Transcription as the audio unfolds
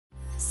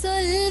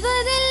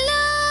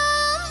சொல்வதெல்லாம்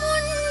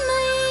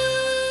உண்மை.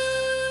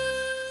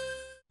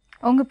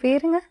 உங்க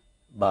பேருங்க?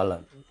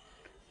 பாலன்.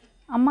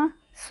 அம்மா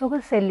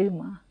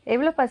சுகசெல்விமா.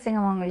 எவ்வளோ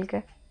பசங்கம்மா உங்களுக்கு?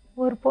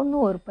 ஒரு பொண்ணு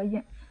ஒரு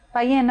பையன்.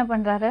 பையன் என்ன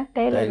பண்றாரு?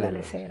 டெய்லர்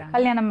வேலை செய்கிறாங்க.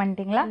 கல்யாணம்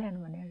பண்ணிட்டீங்களா?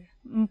 கல்யாணம் பண்ணி.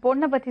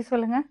 பொண்ணை பத்தி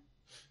சொல்லுங்க.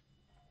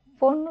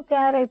 பொண்ணு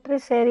கேரக்டர்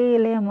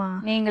சரியில்லையம்மா.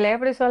 நீங்களே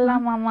எப்படி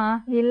சொல்லலாமாம்மா?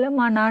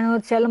 இல்லைம்மா, நான்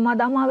ஒரு செல்லமாக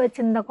தாம்மா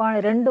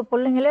வச்சுருந்தேன். 2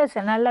 பிள்ளைங்களே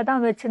நல்லா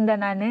தான்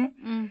வச்சுருந்தேன். நான்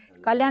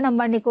கல்யாணம்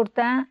பண்ணி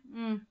கொடுத்தேன்.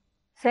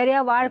 சரியா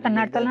வாழ்க்கை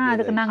நடத்தலாம்.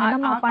 அதுக்கு நாங்க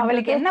என்னமா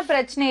அவளுக்கு என்ன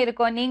பிரச்சனை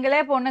இருக்கும்?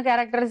 நீங்களே பொண்ணு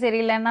கேரக்டர்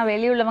சரியில்லைன்னா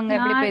வெளி உள்ளவங்க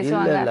எப்படி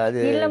பேசுவாங்க?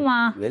 இல்லம்மா,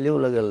 வெளி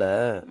உலகில்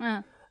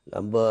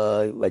நம்ம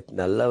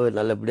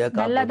நல்லபடியா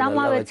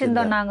நல்லதாம்மா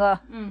வச்சிருந்தோம். நாங்க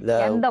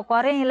எந்த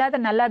குறையும் இல்லாத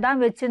நல்லா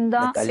தான்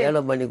வச்சிருந்தோம்.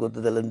 கல்யாணம் பண்ணி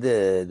கொடுத்ததுல இருந்து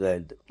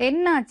இதுவாயிடுது.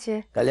 என்னாச்சு?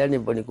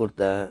 கல்யாணம் பண்ணி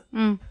கொடுத்தேன்.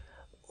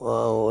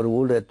 ஒரு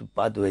வீடு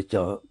பார்த்து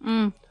வச்சோம்.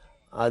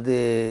 அது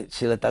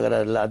சில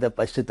தகராறு இல்லை. அதை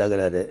ஃபர்ஸ்ட்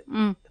தகராறு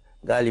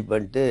காலி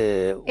பண்ணிட்டு.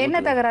 என்ன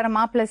தகராறு?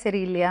 மாப்பிள்ளை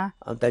சரியில்லையா?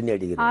 தண்ணி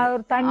அடிக்கிறது.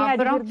 அவர் தண்ணி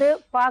அடிக்கிறது,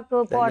 பாக்கு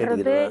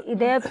போடுறது,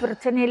 இதே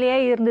பிரச்சனையிலேயே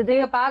இருந்தது.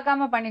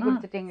 பார்க்காம பண்ணி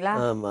கொடுத்துட்டீங்களா?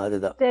 ஆமா,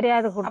 அதுதான்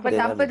தெரியாது. அப்ப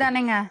தப்பு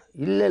தானேங்க?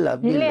 இல்ல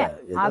அப்படி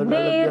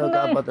இல்ல,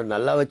 காப்பாத்த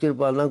நல்லா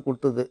வச்சிருப்பான் தான்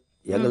கொடுத்தது.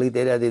 எங்களுக்கு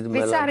தெரியாது. இது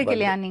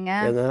விசாரிக்கலையா நீங்க?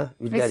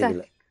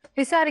 விசாரிக்கல.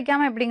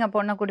 விசாரிக்காம எப்படிங்க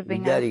பொண்ணை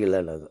கொடுப்பீங்க?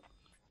 விசாரிக்கல. நாங்க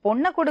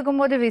பொண்ணை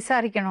கொடுக்கும்போது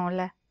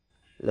விசாரிக்கணும்ல.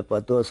 இல்ல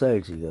 10 வருஷம்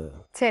ஆயிடுச்சு.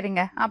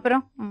 சரிங்க.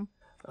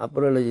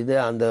 அப்புறம் இது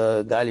அந்த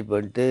காலி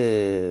பண்ணிட்டு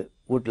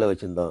வீட்டுல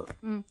வச்சிருந்தோம்.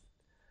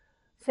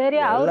 சரி,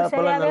 அவரு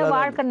சரியாவே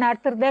வாழ்க்கை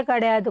நடத்துறதே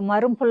கிடையாது.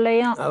 மரும்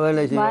பிள்ளையும்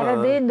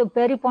வர்றது. இந்த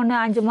பெரிய பொண்ணு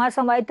 5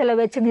 மாசம் வயிற்றுல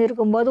வச்சுன்னு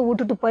இருக்கும்போது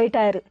விட்டுட்டு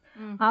போயிட்டாரு.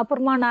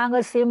 அப்புறமா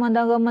நாங்க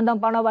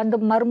சீமந்தம் பணம் வந்து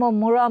மருமம்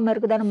முழாம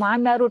இருக்குதானு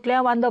மாமியார்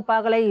வீட்லயும் வந்து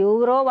பார்க்கல.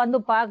 இவரோ வந்து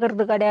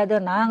பாக்குறது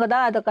கிடையாது. நாங்க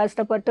தான் அதை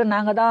கஷ்டப்பட்டு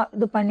நாங்க தான்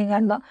இது பண்ணிங்க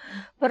இருந்தோம்.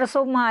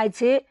 பிரசவமா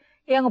ஆயிடுச்சு.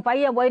 எங்க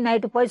பையன் போய்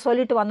நைட்டு போய்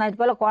சொல்லிட்டு வந்தான்,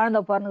 இது போல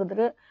குழந்தை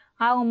பிறந்துக்குது.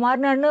 அவங்க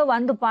மறுநாள்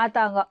வந்து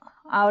பார்த்தாங்க.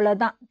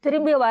 அவ்வளோதான்.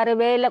 திரும்பி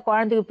வரவே இல்லை.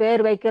 குழந்தைக்கு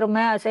பேர்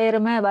வைக்கிறோமே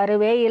செய்கிறோமே,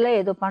 வரவே இல்லை,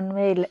 எதுவும்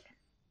பண்ணவே இல்லை.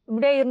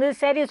 இப்படியே இருந்தது.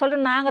 சரி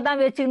சொல்லிட்டு நாங்கள் தான்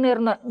வச்சுக்கின்னு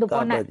இருந்தோம். இந்த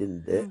பொண்ணை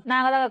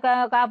நாங்கள் தான்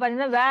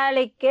காப்பாற்றிருந்தோம்.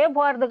 வேலைக்கே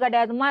போகிறது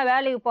கிடையாதுமா.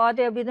 வேலைக்கு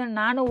போகிறது எப்படின்னு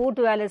நானும்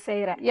வீட்டு வேலை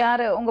செய்கிறேன்.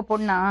 யாரு உங்க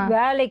பொண்ணா?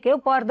 வேலைக்கே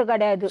போகிறது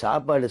கிடையாது.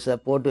 சாப்பாடு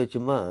போட்டு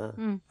வச்சுமா,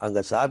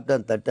 அங்கே சாப்பிட்ட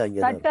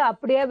தட்டு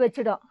அப்படியே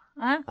வச்சிடும்.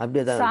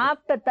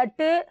 சாப்பிட்ட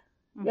தட்டு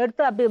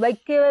எடுத்து அப்படி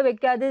வைக்கவே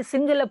வைக்காது.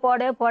 சிங்கில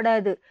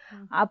போடாது.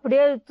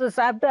 அப்படியே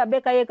சாப்பிட்டு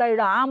அப்படியே கையை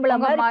கழுவிடும். ஆம்பளை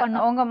மாதிரி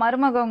பண்ணும். உங்க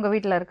மருமக உங்க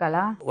வீட்டுல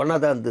இருக்காளா?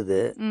 ஒன்னாதான் இருந்தது.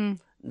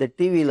 இந்த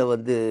டிவியில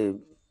வந்து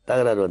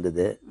தகராறு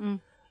வந்தது.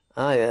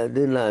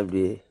 இதுலாம்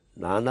அப்படி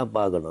நான் தான்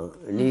பார்க்கணும்.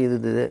 நீ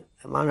இருந்தது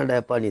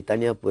மானடாப்பா, நீ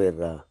தனியா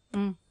போயிடுறா.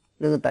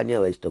 நீங்க தனியா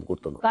வச்சுட்டோம்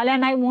கொடுத்தோம்.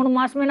 கல்யாணம் ஆகி 3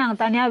 மாசமே நாங்க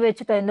தனியா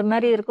வச்சுட்டோம். இந்த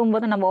மாதிரி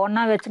இருக்கும்போது நம்ம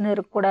ஒன்னா வச்சுன்னு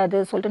இருக்கக்கூடாது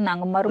சொல்லிட்டு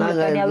நாங்க மறுபடியும்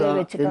தனியாவே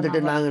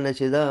வச்சுட்டோம். நாங்க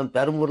நினைச்சுதான்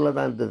பெரம்பூர்ல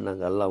தான் இருந்தது.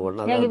 நாங்க எல்லாம்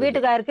ஒன்னா. எங்க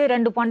வீட்டுக்காருக்கு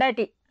 2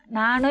 பொண்டாட்டி,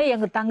 நானும்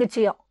எங்க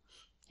தங்கச்சியும்.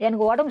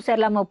 எனக்கு உடம்பு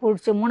சரியில்லாம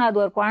போயிடுச்சு.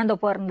 3வது ஒரு குழந்தை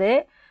பிறந்து.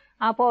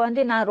 அப்போ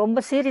வந்து நான்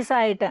ரொம்ப சீரியஸா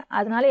ஆயிட்டேன்.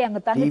 அதனால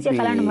எங்க தங்கச்சியை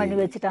கல்யாணம் பண்ணி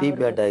வச்சுட்டாங்க.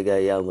 டிபேட்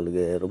ஐயா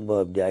அவங்களுக்கு ரொம்ப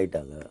அப்படி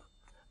ஆயிட்டாங்க.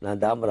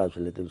 நான் தாமராஜ்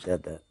சொல்லி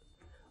சேர்த்தேன்.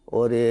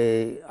 ஒரு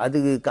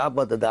அதுக்கு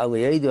காப்பாற்றது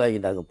அவங்க எழுதி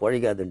வாங்கிட்டாங்க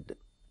பொழைக்காதுன்ட்டு.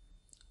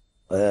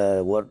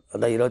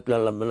 அதான்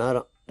 24 மணி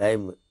நேரம்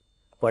டைம்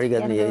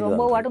பழிக்காது.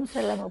 ரொம்ப உடம்பு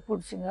சரியில்லாம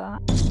போடுச்சுங்க.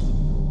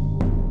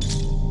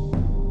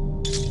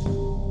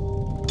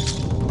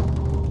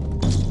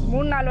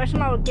 மூணு 4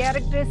 வருஷமா அவர்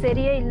கேரக்டரே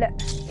சரியே இல்லை.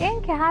 ஏன்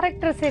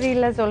கேரக்டர்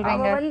சரியில்லை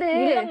சொல்றீங்க? வந்து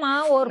இல்லம்மா,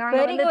 ஒரு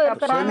பெரிய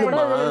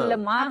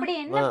இல்லம்மா. அப்படி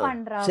என்ன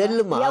பண்றா?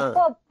 செல்லுமா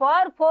எப்போ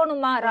பார்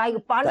போனுமா,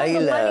 ராய்க்கு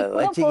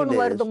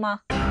பணம் வருதுமா.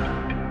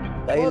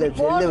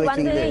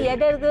 வந்து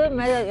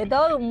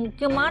ஏதாவது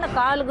முக்கியமான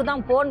காலுக்கு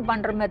தான் போன்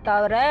பண்றோமே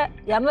தவிர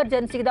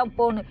எமர்ஜென்சிக்கு தான்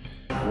போன்.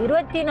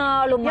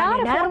 24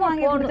 மணி நேரம்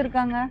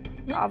போன்.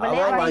 அவளே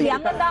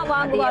எங்கதான்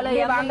வாங்குவாளோ,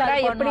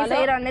 எப்படி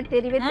செய்யறான்னு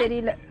தெரியவே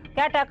தெரியல.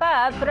 கேட்டாக்கா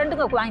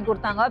ஃப்ரெண்டுக்கு வாங்கி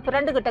கொடுத்தாங்க,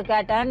 ஃப்ரெண்டு கிட்ட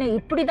கேட்டேன்னு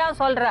இப்படிதான்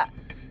சொல்ற.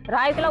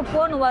 ராய்க்கெல்லாம்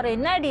போன் வரும்.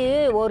 என்னடி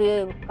ஒரு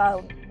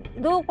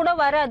இது கூட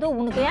வராது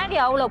உனக்கு, ஏன்டி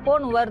அவ்வளோ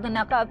போன்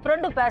வருதுன்னாக்கா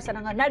ஃப்ரெண்டு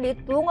பேசுறாங்க. என்னடி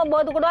தூங்கும்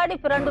போது கூட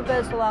ஃப்ரெண்டு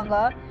பேசுவாங்க.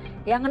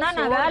 எங்கன்னா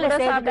நான் வேலை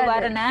செய்து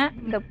வரேன்.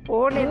 இந்த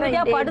போன்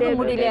படுக்க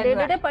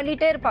முடியல,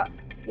 பண்ணிட்டே இருப்பா.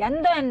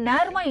 எந்த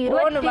நேரமா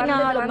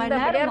 24 மணி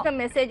நேரம்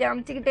மெசேஜ்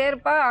அனுப்பிச்சுக்கிட்டே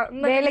இருப்பா.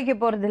 வேலைக்கு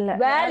போறது இல்ல,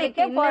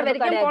 வேலைக்கே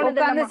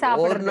உட்கார்ந்து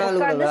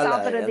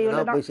சாப்பிடுறது.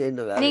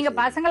 நீங்க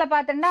பசங்களை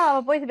பாத்துட்டா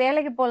அவ போய்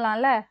வேலைக்கு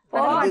போலாம்ல.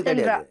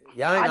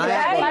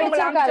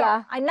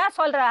 என்ன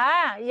சொல்ற?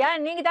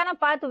 ஏன் நீங்க தானே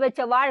பார்த்து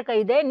வச்ச வாழ்க்கை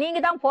இது,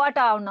 நீங்க தான்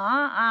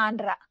போட்டாகணும்.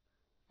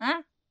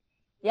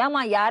 ஏமா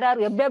யார் யார்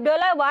எப்படி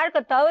எப்படியெல்லாம் வாழ்க்கை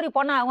தவறி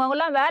போனா அவங்க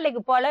எல்லாம்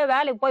வேலைக்கு போல,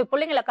 வேலைக்கு போய்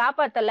பிள்ளைங்களை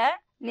காப்பாத்தல.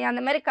 நீ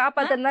அந்த மாதிரி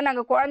காப்பாத்திருந்தா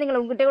நாங்க குழந்தைங்களை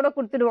உங்ககிட்ட கூட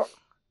கொடுத்துடுவோம்.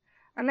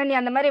 ஆனா நீ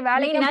அந்த மாதிரி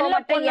வேலைக்கு நல்ல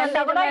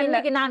கூட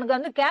இன்னைக்கு நான்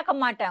வந்து கேட்க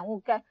மாட்டேன்.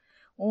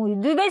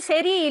 இதுவே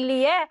சரி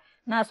இல்லையே.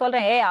 நான்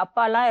சொல்றேன்,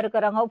 அப்பா எல்லாம்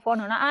இருக்கிறாங்க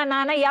போனா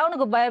நானா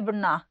எவனுக்கு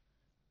பயப்படனா?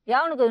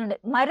 எவனுக்கு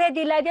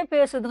மரியாதை இல்லாதே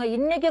பேசுதுங்க.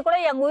 இன்னைக்கு கூட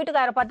எங்க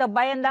வீட்டுக்கார பார்த்தா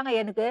பயந்தாங்க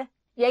எனக்கு.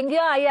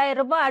 எங்கேயோ 5000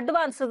 ரூபாய்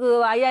அட்வான்ஸுக்கு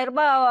 5000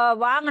 ரூபாய்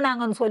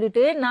வாங்கினாங்கன்னு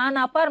சொல்லிட்டு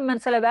நான்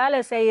அப்பார்ட்மெண்ட்ஸில் வேலை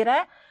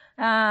செய்கிறேன்.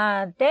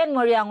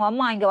 தேன்மொழி அவங்க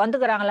அம்மா இங்கே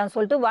வந்துக்கிறாங்களான்னு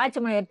சொல்லிட்டு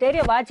வாட்ச்மேன்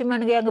தெரியும்,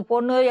 வாட்ச்மேனுக்கு எங்கள்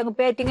பொண்ணு எங்கள்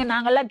பேத்திங்க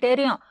நாங்கள்லாம்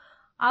தெரியும்.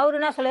 அவரு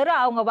என்ன சொல்றாரு,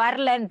 அவங்க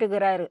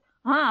வரலன்ட்டுக்கிறாரு.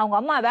 அவங்க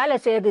அம்மா வேலை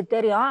செய்யறது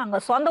தெரியும், அங்கே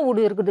சொந்த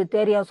வீடு இருக்குது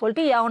தெரியும்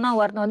சொல்லிட்டு எவனா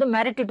ஒருத்தன் வந்து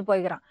மிரட்டிட்டு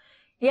போய்க்கிறான்.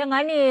 எங்கள்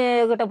அண்ணி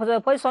கிட்ட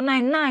போய் சொன்னா,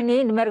 என்ன அண்ணி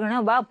இந்த மாதிரி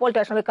வா போலீஸ்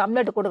ஸ்டேஷன் போய்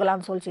கம்ப்ளைண்ட்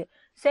கொடுக்கலாம்னு சொல்லிச்சு.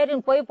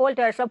 சரின்னு போய் போலீஸ்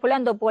ஸ்டேஷன்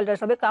புள்ளையாந்த போலீஸ்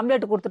ஸ்டேஷன் போய்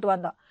கம்ப்ளைண்ட் கொடுத்துட்டு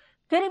வந்தோம்.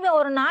 திரும்பி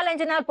ஒரு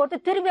 4-5 நாள் போட்டு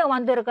திரும்பி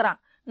வந்துருக்கிறான்.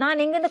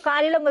 நான் இங்கேருந்து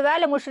காலையில் உங்கள்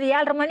வேலை முடிச்சுட்டு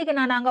 7:30 மணிக்கு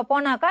நான் அங்கே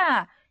போனாக்கா,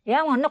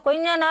 ஏன் இன்னும்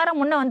கொஞ்ச நேரம்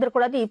முன்னே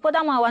வந்துடக்கூடாது,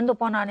 இப்போதாம்மா வந்து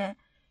போனான்னு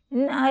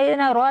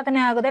நான் ரோதனை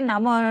ஆகுது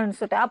நம்ம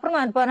சொல்லிட்டு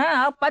அப்புறமா போனேன்.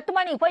 10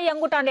 மணிக்கு போய்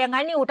எங்கள்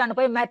அண்ணி வீட்டாண்டு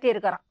போய் மாற்றி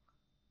இருக்கிறான்.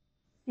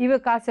 இவ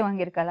காசு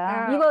வாங்கியிருக்காளா?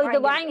 இவ இது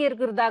வாங்கி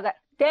இருக்கிறதாக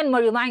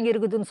தேன்மொழி வாங்கி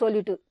இருக்குதுன்னு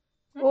சொல்லிட்டு.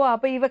 ஓ,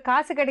 அப்ப இவ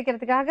காசு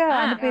கிடைக்கிறதுக்காக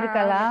அனுப்பி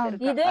இருக்காளா?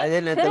 இது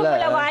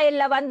திருமல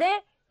வாயில்ல வந்து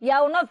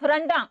எவனோ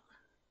ஃப்ரெண்டான்,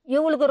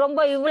 இவளுக்கு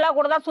ரொம்ப இவ்வளா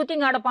கூட தான்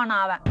சுத்திங்க அடப்பானா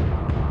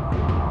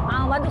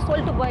அவன் வந்து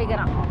சொல்லிட்டு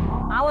போய்க்கிறான்.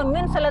 அவன்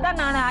மீன்ஸ்ல தான்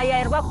நான்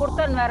 5000 ரூபாய்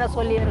கொடுத்தேன்னு வேற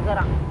சொல்லி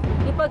இருக்கிறான்.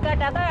 இப்ப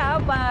கேட்டாக்கா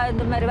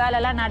இந்த மாதிரி வேலை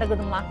எல்லாம்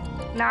நடக்குதுமா.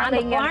 நாங்க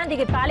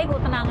குழந்தைக்கு தலைக்கு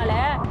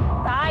ஊத்துனாங்களே,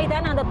 தாய்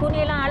தானே அந்த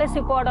துணியெல்லாம்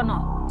அலசி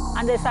போடணும்.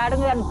 அந்த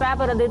சடங்கு அந்த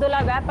பேப்பர் அந்த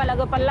இதெல்லாம்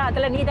வேப்பலகு பல்லாம்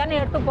அதெல்லாம் நீ தானே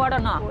எடுத்து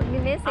போடணும்.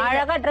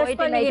 அழகா ட்ரெஸ்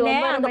பண்ணிக்கினே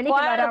அந்த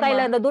குழந்தை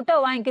கையில அந்த துட்டை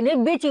வாங்கிக்கின்னு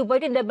பீச்சுக்கு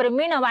போயிட்டு இந்த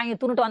மீனை வாங்கி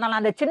துணிட்டு வந்தாலும்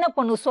அந்த சின்ன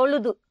பொண்ணு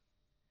சொல்லுது.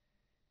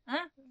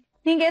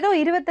 நீங்க ஏதோ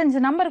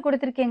 25 நம்பர்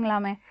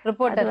கொடுத்திருக்கீங்களாமே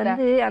ரிப்போர்ட்டர்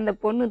வந்து அந்த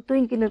பொண்ணு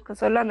தூங்கின்னு இருக்க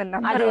சொல்ல அந்த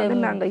நம்பர் வந்து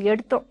நாங்க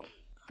எடுத்தோம்.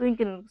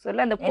 தூங்கின்னு இருக்க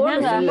சொல்ல அந்த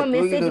பொண்ணு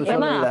மெசேஜ்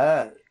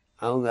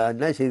அவங்க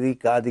என்ன செய்தி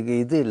காதுக்கு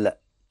இது இல்ல,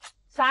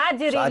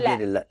 சார்ஜர்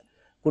இல்ல,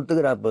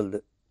 குட்டுக்கிறாப்பது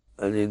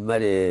இது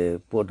மாதிரி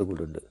போட்டு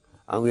கொடுண்டு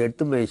அவங்க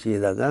எடுத்து போய்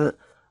செய்தாங்க.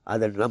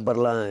 அதை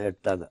நம்பர்லாம்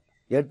எடுத்தாங்க.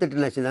 எடுத்துட்டு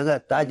என்ன செய்தாங்க,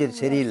 சார்ஜர்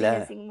சரியில்லை,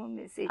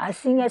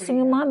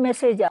 அசிங்கமா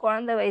மெசேஜ்.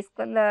 குழந்தை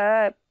வயசுக்கு வந்தா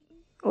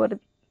ஒரு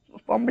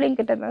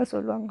பொம்பளைங்கிட்ட தான்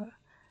சொல்லுவாங்க,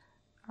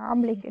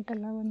 ஆம்பளைங்கிட்ட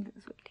எல்லாம் வந்து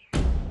சொல்லி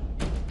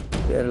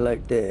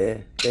பேரலாட்டு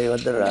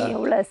வந்துடுறா.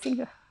 எவ்வளோ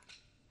அசிங்கம்.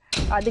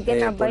 அதுக்கே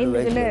நான்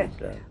பயந்துக்கின்னு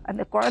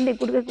அந்த குழந்தை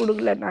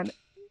கொடுக்கல. நான்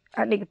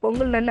அன்னைக்கு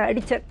பொங்கல் நான்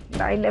அடித்தேன்.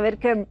 நான் இன்ன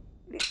வரைக்கும்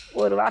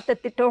ஒரு வார்த்தை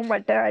திட்டவும்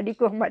மாட்டேன்,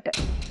 அடிக்கவும் மாட்டேன்.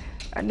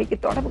 அன்னைக்கு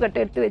தொடப்பு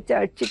கட்டை எடுத்து வச்சு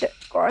அடிச்சுட்டேன்.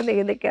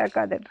 குழந்தைங்க இதை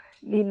கேட்காதேன்,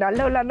 நீ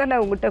நல்லவளா தான்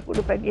நான் உங்ககிட்ட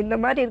கொடுப்பேன். இந்த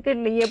மாதிரி இருக்கு,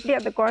 நீ எப்படி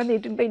அந்த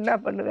குழந்தைகிட்டு போய் என்ன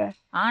பண்ணுவேன்?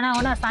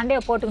 ஆனா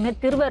சண்டையை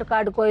போட்டுக்கின்னு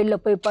திருவேற்காடு கோயில்ல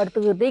போய்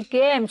படுத்துக்குது,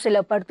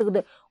 KMCல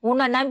படுத்துக்குது.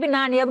 உன்னை நம்பி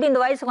நான் எப்படி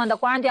இந்த வயசுக்கு அந்த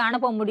குழந்தைய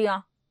அனுப்ப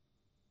முடியும்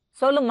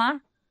சொல்லுமா?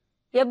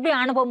 எப்படி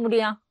அனுப்ப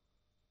முடியும்?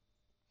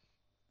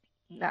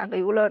 நாங்க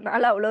இவ்வளவு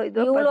நாள்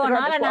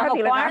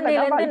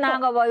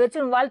நாங்க வச்சு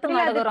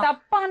வளர்த்து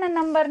தப்பான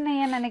நம்பர்னு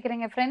ஏன்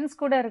நினைக்கிறீங்க? ஃப்ரெண்ட்ஸ்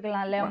கூட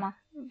இருக்கலாம் இல்லையாமா?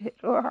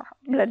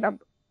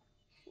 நம்பர்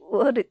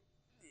ஒரு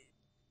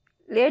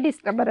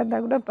லேடிஸ் நம்பர் இருந்தா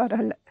கூட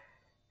பரவாயில்ல.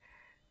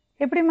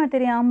 எப்படிமா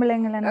தெரியும்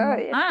ஆம்பளைங்கள?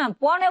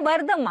 போனே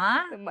வருதுமா,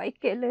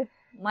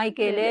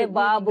 மைக்கேலு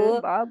பாபு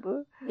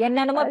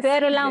என்னென்னமோ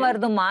பேரெல்லாம்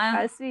வருதுமா,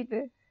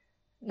 அஸ்வின்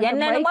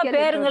என்னென்னமோ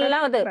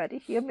பேருங்கள்லாம் வருது.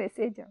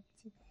 மெசேஜ்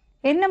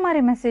என்ன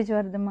மாதிரி மெசேஜ்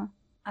வருதுமா?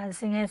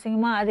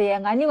 அசிங்கமா அது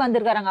எங்க அண்ணி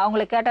வந்திருக்காங்க,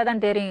 அவங்களை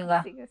கேட்டாதான் தெரியுங்க.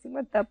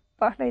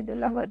 தப்பான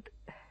இதெல்லாம் வருது.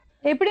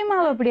 எப்படிமா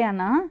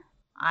அப்படியானா?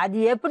 அது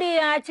எப்படி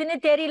ஆச்சுன்னு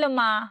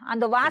தெரியலம்மா.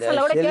 அந்த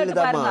வாசலோட கேட்டு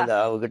பாருங்க.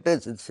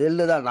 அவகிட்ட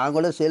செல்லு தான், நான்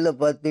கூட செல்ல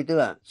பார்த்துட்டு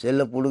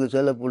செல்ல புடுங்க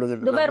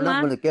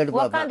கேட்டு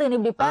உட்காந்து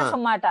இப்படி பேச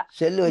மாட்டா.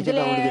 செல்லு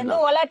வச்சு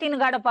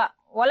ஒலாட்டின்னு கடப்பா,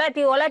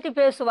 ஒலாட்டி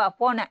பேசுவா.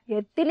 போனேன்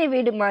எத்தனை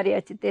வீடு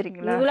மாறியாச்சு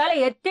தெரியுங்களா? இவளால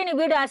எத்தனை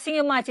வீடு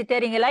அசிங்கமாச்சு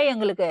தெரியுங்களா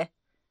எங்களுக்கு?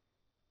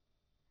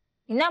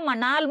 என்னம்மா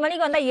 4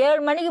 மணிக்கு வந்தா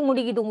 7 மணிக்கு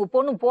முடிக்குது உங்க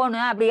பொண்ணு போனு,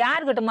 அப்படி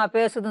யாருக்கிட்டமா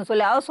பேசுதுன்னு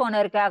சொல்லி ஹவுஸ்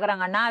ஓனர்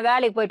கேக்குறாங்க. நான்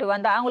வேலைக்கு போயிட்டு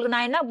வந்தா அவங்களுக்கு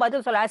நான் என்ன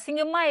பதில் சொல்ல?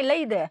 அசிங்கமா இல்லை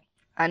இது?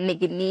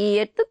 அன்னைக்கு நீ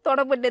எடுத்து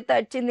தொடப்பட்டு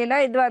தச்சிருந்தீங்கன்னா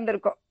இது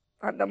வந்திருக்கும்.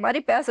 அந்த மாதிரி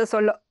பேச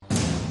சொல்லும்.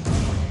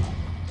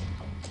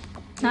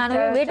 நான்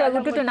வீட்டை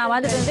விட்டுட்டு நான்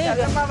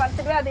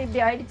வந்துட்டு அது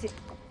இப்படி ஆயிடுச்சு.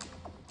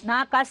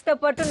 நான்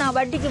கஷ்டப்பட்டு நான்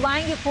வட்டிக்கு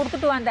வாங்கி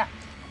கொடுத்துட்டு வந்தேன்.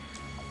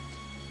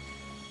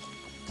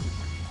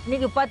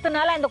 இன்னைக்கு 10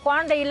 நாளா இந்த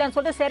குழந்தை இல்லைன்னு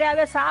சொல்லிட்டு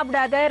சரியாவே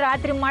சாப்பிடாத,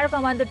 ராத்திரி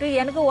மழக்கம் வந்துட்டு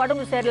எனக்கு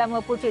உடம்பு சரியில்லாம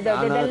பூச்சி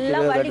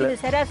இதெல்லாம் வலிக்குது,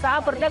 சரியா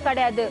சாப்பிட்றதே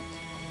கிடையாது.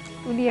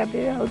 துணி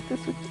அப்படியே அவுத்து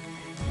சுத்தி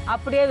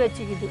அப்படியே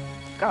வச்சுக்குது,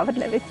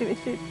 கவர்ல வச்சு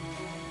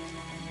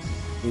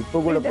இப்போ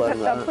கூட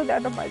பாருங்க.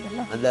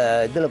 அந்த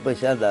இதுல போய்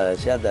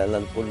சேர்ந்த அந்த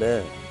பொண்ணு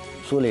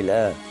சூளையில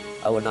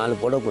அவ 4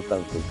 புடவை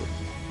கொடுத்தாங்க போயிட்டு,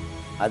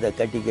 அதை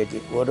கட்டி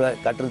ஒரு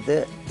கட்டுறது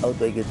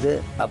அவுத்து வைக்கிறது,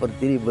 அப்புறம்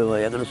திரும்பி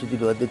எங்கன்னு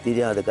சுற்றிட்டு வந்து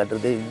திரும்பி அதை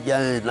கட்டுறது. இங்கே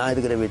நான்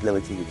இருக்கிற வீட்டில்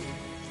வச்சுக்கிது.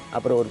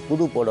 அப்புறம் ஒரு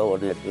புது புடவை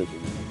ஒன்று எடுத்து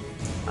வச்சுக்கிது.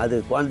 அது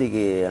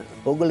குழந்தைக்கு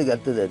பொங்கலுக்கு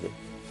அடுத்தது. அது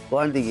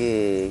குழந்தைக்கு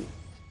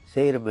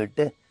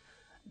செய்கிறமேட்டு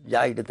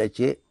ஜாக்கெட்டு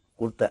தைச்சி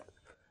கொடுத்தேன்.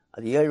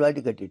 அது 7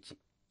 வாட்டி கட்டிடுச்சு.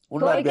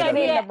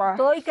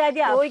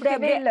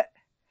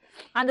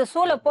 அந்த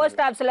சூளை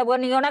போஸ்ட் ஆஃபீஸில்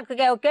நீங்க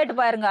கேட்டு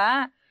பாருங்க.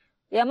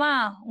 ஏமா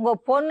உங்க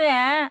பொண்ணு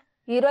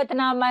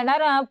 24 மணி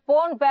நேரம்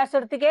போன்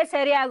பேசுறதுக்கே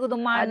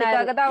சரியாகுதுமா.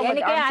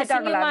 எனக்கே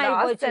அசிங்கமா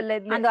போச்சு.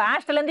 அந்த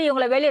ஹாஸ்டல்ல இருந்து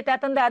இவங்களை வெளியே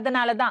தந்து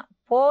அதனாலதான்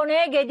போனே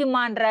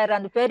கெஜிமான்றாரு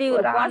அந்த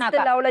பெரியவர்.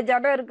 அவ்வளவு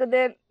ஜனம்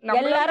இருக்குது,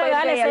 எல்லாரும்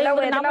வேலை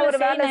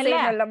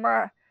செய்யணும்மா,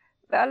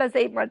 வேலை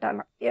செய்ய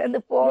மாட்டானா.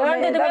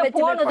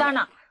 போனு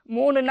தானா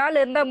 3 நாள்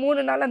இருந்தா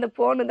 3 நாள் அந்த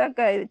போனு தான்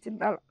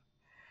வச்சிருந்தாலும்.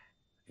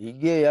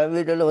 இங்கே என்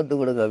வீட்டில் வந்து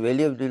கொடுங்க,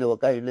 வெளியே வீட்டில்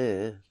உட்காந்து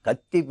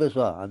கத்தி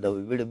பேசுவான். அந்த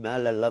வீடு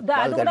மேல எல்லாம்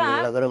பால்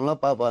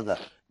கட்டிலாம் பார்ப்பாங்க.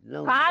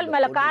 கால்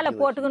மேல காலை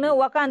போட்டுக்கின்னு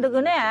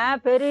உக்காந்துக்குன்னு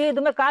பெரிய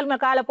இதுமே கால் மேல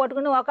காலை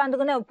போட்டுக்கின்னு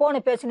உக்காந்துக்குன்னு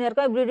போன பேசினு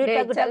இருக்கா.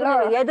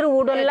 இப்படி எதிர்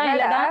ஊடலாம்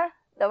இல்லடா,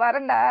 இந்த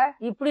வரண்டா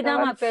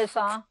இப்படிதாம்மா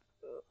பேசும்.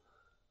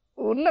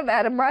 இன்னும்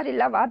வேற மாதிரி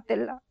இல்ல வார்த்தை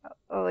இல்ல.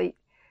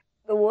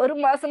 இந்த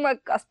 1 மாசமா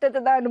கஷ்டத்தை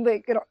தான்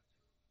அனுபவிக்கிறோம்.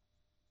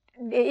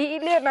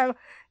 டெய்லியும் நான்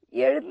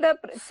எழுந்த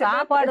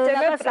சாப்பாடு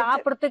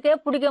சாப்பிடறதுக்கே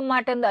பிடிக்க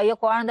மாட்டேன். ஐயோ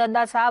குழந்தை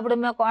இருந்தா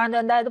சாப்பிடுமே, குழந்தை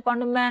இருந்தா இது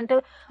பண்ணுமேன்ட்டு.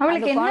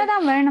 அவளுக்கு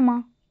என்னதான் வேணுமா?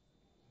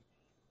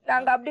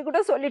 நாங்க அப்படி கூட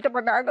சொல்லிட்டோம்.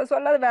 நாங்க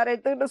சொல்லாத வேற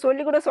எதுக்கிட்ட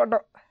சொல்லி கூட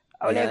சொன்னோம்.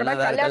 அவளை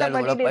கல்யாணம்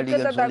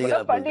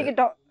பண்ணிட்டு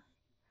பண்ணிக்கிட்டோம்.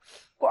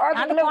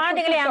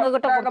 குழந்தைகளை எங்க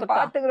கிட்ட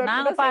பாத்துக்கிறோம்,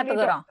 நாங்க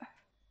பாத்துக்கிறோம்.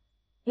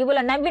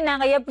 இவளை நம்பி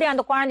நாங்க எப்படி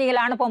அந்த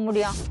குழந்தைகளை அனுப்ப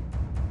முடியும்?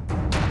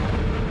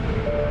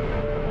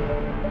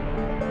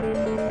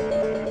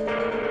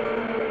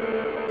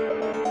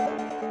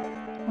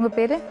 உங்க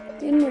பேரு?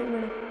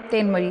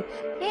 தேன்மொழி.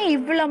 ஏன்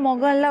இவ்வளவு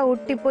முகம் எல்லாம்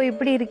ஒட்டி போய்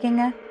இப்படி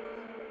இருக்கீங்க?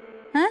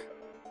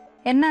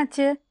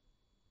 என்னாச்சு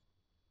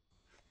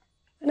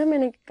மேடம்?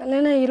 எனக்கு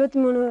கல்யாணம்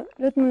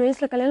 23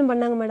 வயசுல கல்யாணம்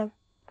பண்ணாங்க மேடம்.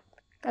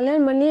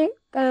 கல்யாணம் பண்ணி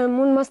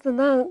 3 மாசத்துல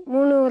தான்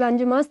ஒரு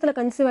 5 மாசத்துல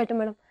கன்சீவ்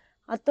ஆயிட்டேன் மேடம்.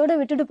 அத்தோட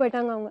விட்டுட்டு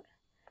போயிட்டாங்க அவங்க.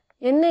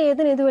 என்ன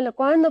ஏதுன்னு எதுவும் இல்லை.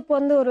 குழந்தை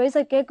பிறந்து 1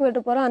 வயசா கேக்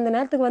வெட்டு போறோம். அந்த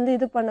நேரத்துக்கு வந்து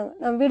இது பண்ணாங்க,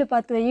 நான் வீடு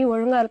பார்த்து வை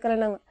ஒழுங்கா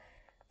இருக்கிறேன்னாங்க.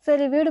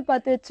 சரி வீடு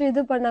பார்த்து வச்சு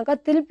இது பண்ணாக்கா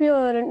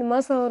திருப்பியும் 2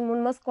 மாசம் 3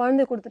 மாசம்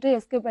குழந்தைய கொடுத்துட்டு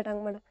எஸ்கேப்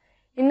ஆயிட்டாங்க மேடம்.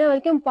 இன்ன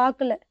வரைக்கும்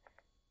பார்க்கல.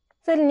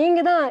 சரி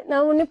நீங்க தான்,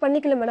 நான் ஒன்றும்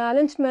பண்ணிக்கல மேடம்.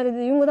 அரேஞ்ச் மேரேஜ்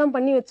இவங்க தான்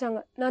பண்ணி வச்சாங்க.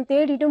 நான்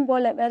தேடிட்டும்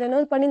போகல. வேற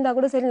என்ன பண்ணியிருந்தா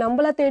கூட சரி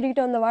நம்மளா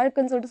தேடிக்கிட்டு அந்த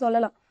வாழ்க்கைன்னு சொல்லிட்டு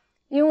சொல்லலாம்.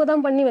 இவங்க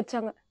தான் பண்ணி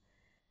வச்சாங்க.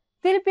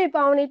 திருப்பி இப்போ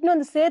அவனை இட்டுன்னு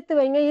வந்து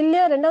சேர்த்து வைங்க,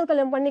 இல்லையா 2வது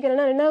கல்யாணம்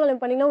பண்ணிக்கிறேன்னா 2வது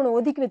கல்யாணம் பண்ணிங்கன்னா உன்னை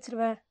ஒதுக்கி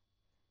வச்சிருவேன்.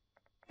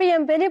 இப்போ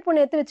என் பெரிய பொண்ணை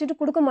எடுத்து வச்சுட்டு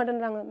கொடுக்க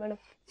மாட்டேன்றாங்க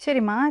மேடம்.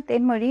 சரிம்மா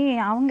தேன்மொழி,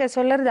 அவங்க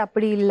சொல்றது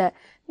அப்படி இல்லை.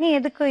 நீ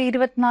எதுக்கு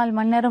 24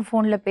 மணி நேரம்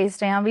போன்ல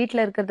பேசுறேன்?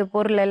 வீட்டுல இருக்கிறது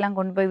பொருள் எல்லாம்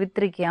கொண்டு போய்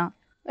வித்துருக்கியா?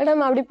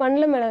 மேடம் அப்படி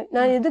பண்ணல மேடம்.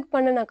 நான் எதுக்கு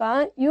பண்ணேனாக்கா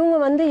இவங்க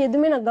வந்து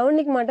எதுவுமே நான்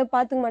கவனிக்க மாட்டேன்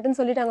பார்த்துக்க மாட்டேன்னு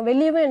சொல்லிட்டாங்க.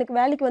 வெளியவே எனக்கு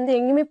வேலைக்கு வந்து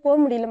எங்கேயுமே போக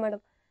முடியல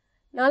மேடம்.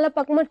 நாலா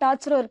பக்கமா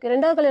டார்ச்சரும் இருக்கு.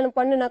 2வது கல்யாணம்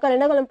பண்ணுனாக்கா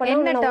 2வது கல்யாணம்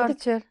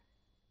பண்ண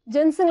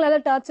ஜென்ஸுங்களால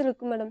டார்ச்சர்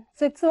இருக்கு மேடம்.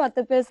 செக்ஸ்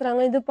வார்த்தை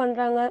பேசுறாங்க, இது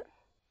பண்றாங்க.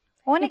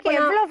 உனக்கு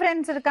எவ்வளவு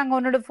ஃப்ரெண்ட்ஸ் இருக்காங்க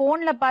உன்னோட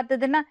போன்ல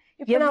பார்த்ததுன்னா?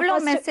 எவ்வளவு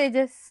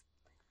மெசேஜஸ்?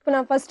 இப்போ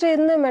நான் ஃபர்ஸ்ட்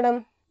இருந்தேன் மேடம்,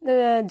 இந்த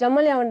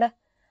ஜமலியாவண்ட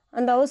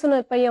அந்த ஹவுஸ்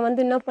ஓனர் பையன்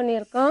வந்து என்ன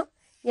பண்ணியிருக்கான்,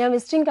 என்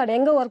விசிட்டிங் கார்டு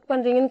எங்கே ஒர்க்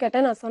பண்ணுறீங்கன்னு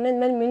கேட்டேன். நான் சொன்னேன்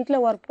இந்த மாதிரி மின்ட்ல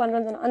ஒர்க்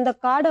பண்ணுறேன்னு சொன்னேன். அந்த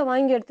கார்டை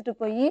வாங்கி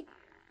எடுத்துகிட்டு போய்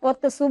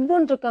ஒருத்தர்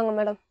சுப்புன்னு இருக்காங்க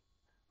மேடம்,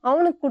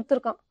 அவனுக்கு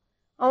கொடுத்துருக்கான்.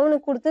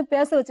 அவனுக்கு கொடுத்து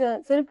பேச வச்சேன்.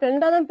 சரி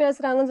ஃப்ரெண்டாக தான்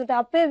பேசுகிறாங்கன்னு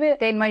சொல்லிட்டு அப்பவே.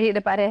 தேன்மொழி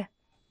இதை பாரு,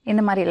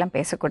 இந்த மாதிரி எல்லாம்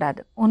பேசக்கூடாது.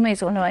 உண்மையை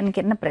சொல்லுவேன்.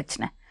 எனக்கு என்ன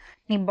பிரச்சனை?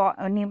 நீ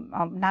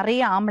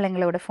நிறைய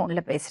ஆம்பளைங்களோட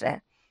போன்ல பேசுற.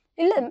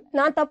 இல்ல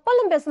நான்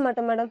தப்பாலாம் பேச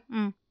மாட்டேன் மேடம்.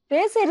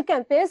 பேச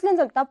இருக்கேன், பேசலன்னு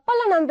சொல்லி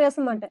தப்பாலாம் நான் பேச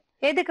மாட்டேன்.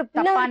 எதுக்கு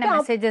தப்பான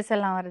மெசேஜஸ்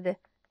எல்லாம் வருது?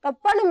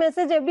 தப்பான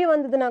மெசேஜ் எப்படி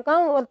வந்ததுனாக்கா,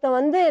 ஒருத்தன்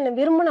வந்து என்னை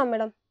விரும்பினான்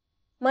மேடம்.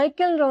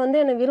 மைக்கேல்ன்ற வந்து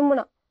என்னை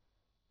விரும்பினான்.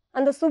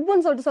 அந்த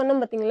சுப்புன்னு சொல்லிட்டு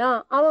சொன்னேன் பாத்தீங்களா,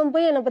 அவன்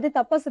போய் என்னை பத்தி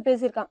தப்பா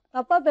பேசியிருக்கான்.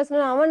 தப்பா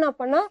பேசினா அவன் என்ன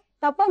பண்ணா,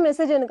 தப்பா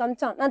மெசேஜ் எனக்கு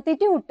அனுப்பிச்சான். நான்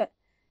திட்டி விட்டேன்.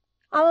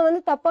 அவன்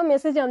வந்து தப்பா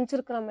மெசேஜ்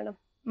அனுப்பிச்சிருக்கான் மேடம்.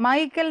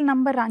 மைக்கேல்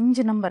நம்பர்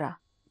 5 நம்பரா?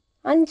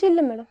 5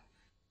 இல்ல மேடம்,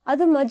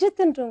 அது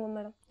மஜித்ன்றவங்க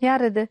மேடம்.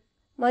 யார் அது?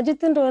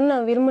 மஜித்ன்றவங்க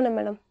நான் விரும்பினேன்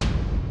மேடம்.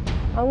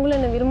 அவங்களும்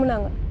என்ன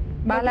விரும்பினாங்க.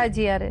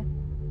 பாலாஜி யாரு?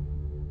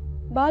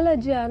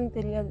 பாலாஜி யாருன்னு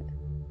தெரியாது.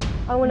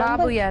 அவங்க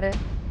பாபு யாரு?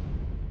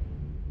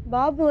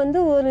 பாபு வந்து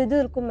ஒரு இது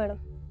இருக்கும் மேடம்.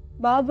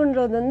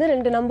 பாபுன்றது வந்து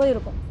 2 நம்பர்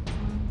இருக்கும்.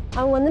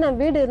 அவங்க வந்து நான்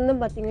வீடு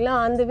இருந்தேன் பாத்தீங்களா,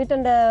 அந்த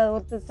வீட்டாண்ட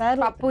ஒருத்தர்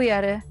சார். பப்பு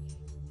யாரு?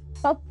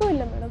 பப்பு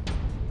இல்ல மேடம்,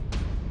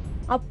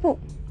 அப்பு.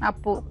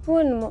 அப்பு அப்பு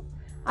என்னமோ.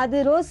 அது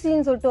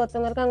ரோசின்னு சொல்லிட்டு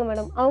ஒருத்தவங்க இருக்காங்க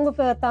மேடம்.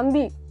 அவங்க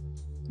தம்பி.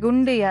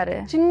 குண்டு யாரு?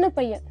 சின்ன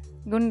பையன்.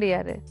 குண்டு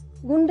யாரு?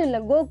 குண்டு இல்ல,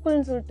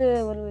 கோகுல்னு சொல்லிட்டு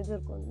ஒரு இது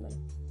இருக்கும் மேடம்.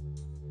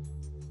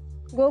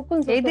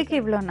 கோகுல். எதுக்கு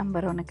இவ்வளவு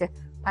நம்பர் உனக்கு?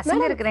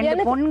 பசங்க இருக்கு,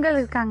 2 பொண்கள்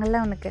இருக்காங்கல்ல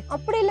உனக்கு.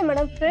 அப்படி இல்ல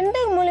மேடம், ஃப்ரெண்ட்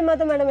மூலமா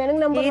தான் மேடம்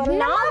எனக்கு நம்பர்.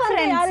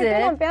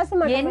 நான் பேச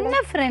மாட்டேன். என்ன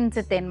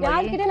ஃப்ரெண்ட்ஸ் தேன்மொழி?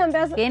 யார்கிட்ட நான்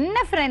பேச. என்ன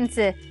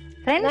ஃப்ரெண்ட்ஸ்?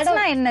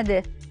 ஃப்ரெண்ட்ஸ்னா என்னது?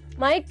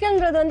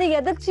 மைக்கேல்ன்றது வந்து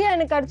எதர்ச்சியா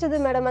எனக்கு கிடைச்சது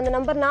மேடம் அந்த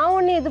நம்பர். நான்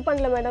ஒண்ணு இது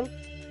பண்ணல மேடம்.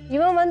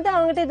 இவன் வந்து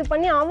அவங்ககிட்ட இது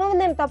பண்ணி அவன்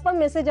வந்து எனக்கு தப்பா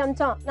மெசேஜ்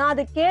அனுப்பிச்சான். நான்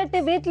அதை கேட்டு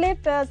வீட்லயே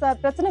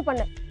பிரச்சனை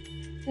பண்ணேன்.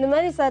 இந்த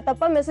மாதிரி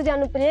தப்பா மெசேஜ்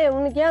அனுப்புறியே,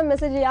 உனக்கு ஏன்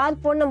மெசேஜ்,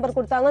 யார் போன் நம்பர்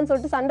கொடுத்தாங்கன்னு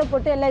சொல்லிட்டு சண்டை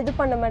போட்டு எல்லாம் இது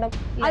பண்ண மேடம்.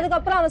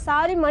 அதுக்கப்புறம் அவன்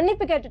சாரி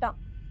மன்னிப்பு கேட்டுட்டான்.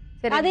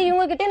 அது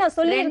இவங்க கிட்டே நான்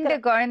சொல்லி 2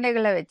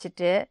 குழந்தைகளை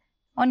வச்சுட்டு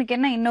உனக்கு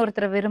என்ன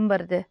இன்னொருத்தரை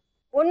விரும்புறது?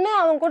 ஒண்ணு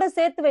அவன் கூட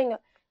சேர்த்து வைங்க,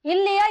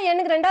 இல்லையா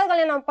எனக்கு 2வது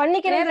கல்யாணம்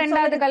பண்ணிக்கிறேன்.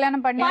 2வது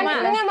கல்யாணம் பண்ணுங்க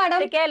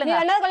மேடம். நீ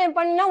 2வது கல்யாணம்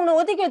பண்ணினா உன்னை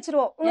ஒதுக்கி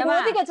வச்சிருவோம். உனக்கு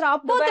ஒதுக்கி வச்சிரும்.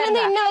 அப்போதுல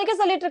இருந்து இன்ன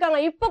வரைக்கும் சொல்லிட்டு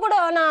இருக்காங்க. இப்ப கூட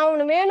நான்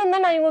அவனு வேணும்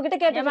தான் நான் இவங்க கிட்ட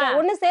கேட்டிருக்கேன்.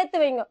 ஒண்ணு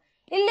சேர்த்து வைங்க,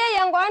 இல்லையா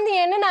என்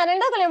குழந்தைங்க என்ன நான்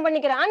 2வது கல்யாணம்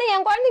பண்ணிக்கிறேன், ஆனா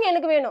என் குழந்தைங்க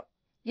எனக்கு வேணும்.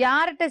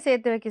 யார்கிட்ட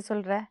சேர்த்து வைக்க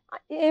சொல்ற?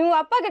 இவங்க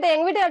அப்பா கிட்ட,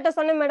 எங்க வீட்டுக்கார்ட்ட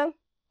சொன்னேன் மேடம்.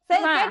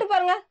 சரி கேட்டு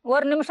பாருங்க.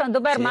 ஒரு நிமிஷம்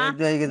துபர்மா,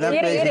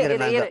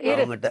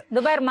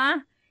 துபர்மா.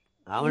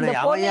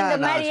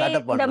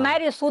 இந்த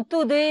மாதிரி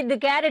சுத்துது, இந்த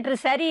கேரக்டர்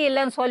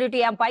சரியில்லைன்னு சொல்லிட்டு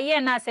என் பையன்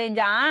என்ன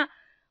செஞ்சான்,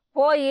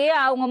 போய்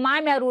அவங்க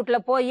மாமியார் வீட்டுல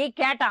போய்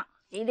கேட்டான்.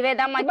 இதுவே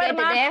தான்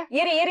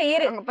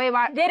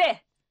இரு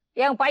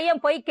என்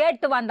பையன் போய்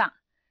கேட்டு வந்தான்.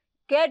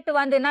 கேட்டு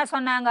வந்து என்ன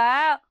சொன்னாங்க,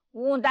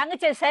 உன்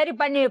தங்கச்சி சரி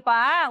பண்ணிப்பா,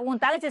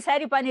 உன் தங்கச்சி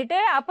சரி பண்ணிட்டு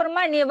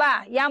அப்புறமா நீ வா,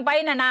 என்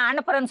பையனை நான்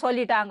அனுப்புறேன்னு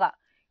சொல்லிட்டாங்க.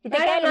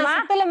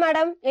 சுத்தல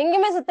மேடம்,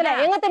 எங்கேயுமே சுத்தல.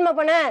 எங்க தெரியுமா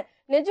போன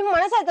நிஜம்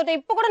மனசா தொட்ட.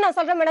 இப்ப கூட நான்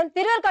சொல்றேன் மேடம்,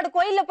 திருவேற்காடு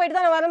கோயில்ல போயிட்டு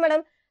தான் நான் வரேன்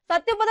மேடம்.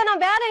 சத்தியப்பதான்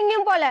நான் வேற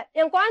எங்கேயும் போல.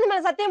 என் குழந்தை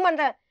மேல சத்தியம்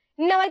பண்றேன்.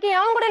 இன்ன வரைக்கும்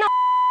எவன் கூட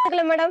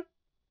நான் மேடம்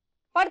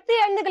படுத்து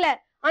எழுந்துக்கல.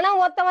 ஆனா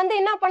ஒருத்த வந்து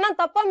என்ன பண்ணா,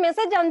 தப்பா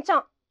மெசேஜ்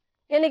அனுப்பிச்சான்.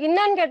 எனக்கு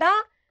என்னன்னு கேட்டா,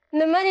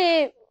 இந்த மாதிரி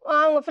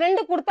அவங்க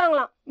ஃப்ரெண்டு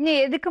கொடுத்தாங்களாம். நீ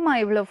எதுக்குமா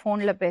இவ்வளவு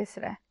போன்ல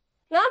பேசுற?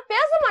 நான்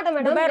பேச மாட்டேன்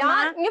மேடம்.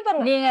 இங்க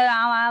பாருங்க, நீங்க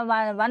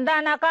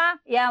வந்தானாக்கா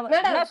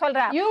என்ன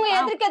சொல்ற, இவங்க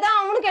எதிர்க்கதான்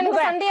அவனுக்கு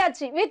எனக்கு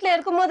சண்டையாச்சு வீட்டுல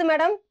இருக்கும்போது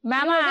மேடம்.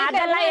 மேமா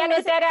அதெல்லாம்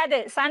எனக்கு தெரியாது,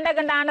 சண்டை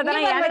கண்ட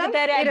ஆனதெல்லாம் எனக்கு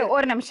தெரியாது.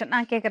 ஒரு நிமிஷம்,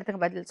 நான்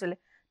கேக்குறதுக்கு பதில் சொல்லு.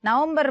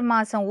 நவம்பர்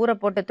மாசம் ஊற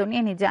போட்ட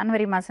துணியை நீ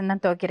ஜனவரி மாசம்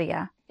தான்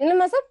துவைக்கிறியா? என்ன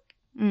மாசம்?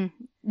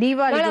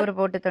 தீபாவளி ஊற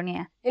போட்ட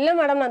துணிய? இல்ல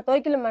மேடம், நான்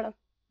துவைக்கல மேடம்.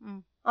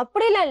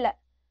 அப்படிலாம் இல்ல,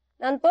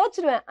 நான்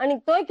துவைச்சிருவேன்.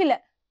 அன்னைக்கு துவைக்கல.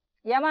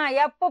 ஏமா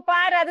எப்ப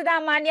பாரு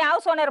அதுதான்மா. நீ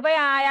ஹவுஸ் ஓனர் போய்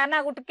யாருன்னா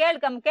விட்டு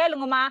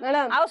கேளுங்கம்மா.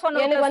 ஹவுஸ்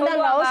ஓனர் எனக்கு வந்து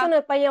அந்த ஹவுஸ்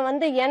ஓனர் பையன்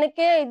வந்து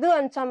எனக்கே இது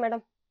அனுப்பிச்சான்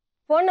மேடம்.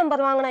 போன்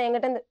நம்பர் வாங்கினா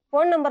என்கிட்ட இருந்து.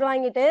 போன் நம்பர்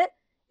வாங்கிட்டு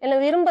என்ன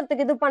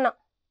விரும்புறதுக்கு இது பண்ணான்.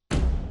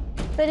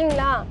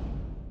 சரிங்களா?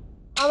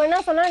 அவன்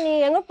என்ன சொன்னா, நீ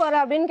எங்க போற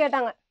அப்படின்னு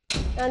கேட்டாங்க.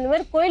 நான் இந்த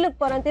மாதிரி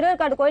கோயிலுக்கு போறேன்,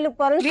 திருவேற்காடு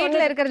கோயிலுக்கு போறேன்னு.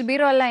 வீட்டுல இருக்கிறது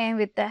பீரோ எல்லாம் ஏன்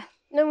வித்த?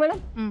 என்ன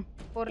மேடம்,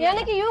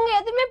 எனக்கு இவங்க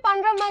எதுவுமே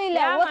பண்ற மாதிரி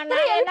இல்ல.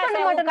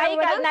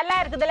 நல்லா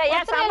இருக்குதுல்ல,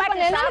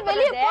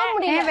 வெளியே போக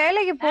முடியும்.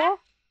 வேலைக்கு போ.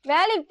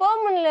 வேலைக்கு போக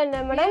முடியல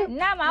மேடம்.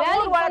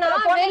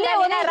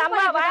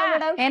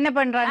 என்ன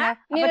பண்றாங்க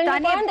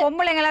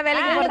பொம்பளைங்க எல்லாம்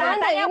வேலைக்கு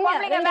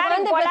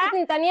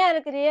போறது? தனியா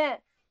இருக்கிறியே.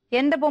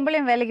 எந்த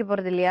பொம்பளையும் வேலைக்கு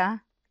போறது இல்லையா?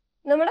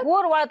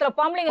 ஊர் உலகத்துல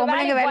பொம்பளைங்க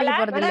வேலைக்கு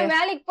போறது இல்லையா?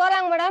 வேலைக்கு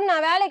போறாங்க மேடம்.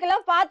 நான் வேலைக்கு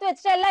எல்லாம் பாத்து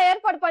வச்சுட்டு எல்லாம்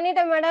ஏற்பாடு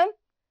பண்ணிட்டேன் மேடம்.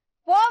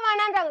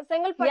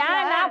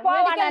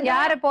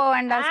 யாரு போக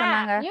வேண்டாம்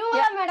சொன்னாங்க?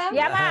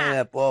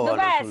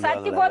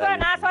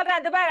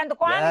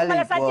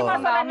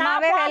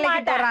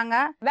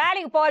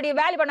 வேலைக்கு போடி,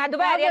 வேலை பண்ண.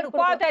 எனக்கு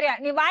போக தெரியும்,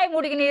 நீ வாய்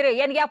முடிக்க நீரு.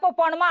 எனக்கு எப்ப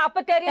போகணுமோ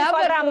அப்ப தெரியும்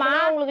சொல்றாமா.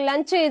 உங்களுக்கு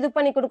லஞ்ச் இது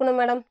பண்ணி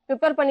கொடுக்கணும் மேடம்,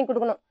 ப்ரிப்பேர் பண்ணி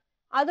கொடுக்கணும்.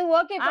 அது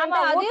ஓகே,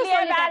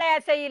 வேலையா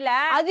செய்யல.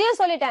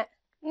 அதையும் சொல்லிட்டேன்.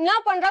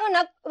 என்ன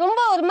பண்றாங்க,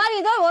 ரொம்ப ஒரு மாதிரி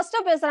இதோ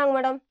ஒஸ்டா பேசுறாங்க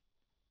மேடம்.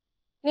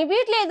 நீ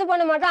வீட்ல இது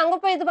பண்ண மாட்டே, அங்க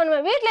போய் இது பண்ண.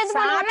 வீட்ல இது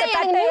பண்ண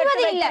எனக்கு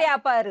நிம்மதி இல்ல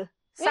பாரு.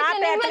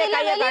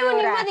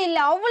 நிம்மதி இல்ல.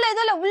 அவ்வளவு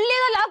இதுல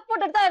உள்ளேதான் லாக்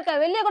போட்டுட்டு தான்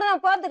இருக்கேன். வெளியே கூட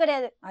நான் போறது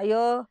கிடையாது.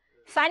 ஐயோ,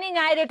 சனி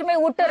ஞாயிறு எட்டுமே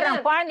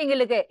விட்டுடுறேன்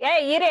குழந்தைங்களுக்கு.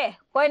 இரு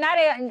போய்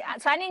நேரம்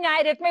சனி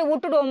ஞாயிறு எட்டுமே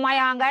விட்டுடுவோம்மா.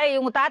 அங்க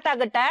இவங்க தாத்தா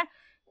கிட்ட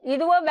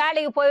இதுவும்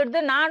வேலைக்கு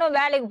போயிடுது, நானும்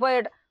வேலைக்கு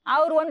போயிடு.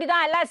 அவர்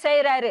ஒண்டிதான் எல்லாம்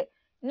செய்யறாரு.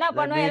 என்ன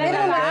பண்ணுவேன்,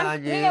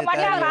 நீங்க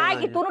மட்டும்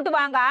ஆக்கி துணுட்டு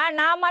வாங்க,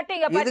 நான் மட்டும்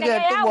இங்க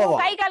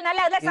கை கால்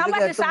நல்லா இதெல்லாம்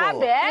சம்பாதிச்சு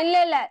சாப்பிடு.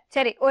 இல்ல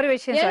சரி, ஒரு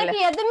விஷயம்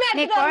எனக்கு எதுவுமே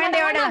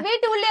குழந்தையோட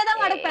வீட்டு உள்ளே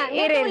தான் கிடப்பேன்.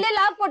 வீட்டு உள்ளே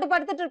லாக் போட்டு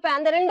படுத்துட்டு இருப்பேன்.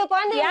 அந்த 2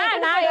 குழந்தைங்க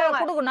நான்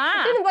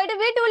கொடுக்கணும்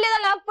போயிட்டு வீட்டு உள்ளே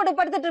தான் லாக் போட்டு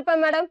படுத்துட்டு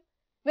இருப்பேன் மேடம்.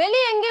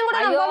 வெளியே எங்கேயும் கூட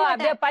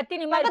அப்படியே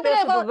பத்தினி மாதிரி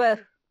பேசுது.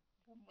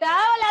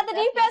 தேவையில்லாத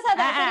நீ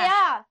பேசாத, சரியா?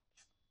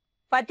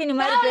 பத்தினி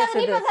மாதிரி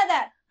பேசுது.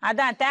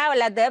 அதான்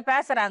தேவையில்லாத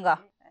பேசுறாங்க.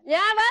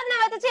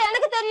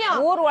 எனக்கு தெரியும்.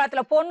 ஊர்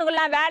உலகத்துல பொண்ணுங்க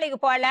எல்லாம் வேலைக்கு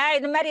போல,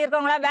 இது மாதிரி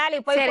இருக்கவங்க எல்லாம்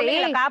வேலைக்கு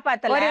போய்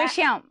காப்பாத்தல. ஒரு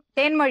விஷயம்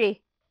தேன்மொழி,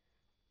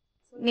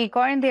 நீ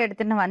குழந்தை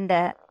எடுத்துன்னு வந்த,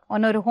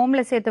 உன்ன ஒரு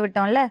ஹோம்ல சேர்த்து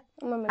விட்டோம்ல,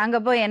 அங்க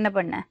போய் என்ன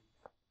பண்ண?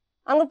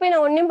 அங்க போய்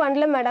நான் ஒன்னும்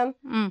பண்ணல மேடம்.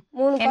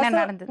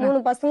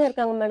 3 பசங்க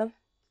இருக்காங்க மேடம்.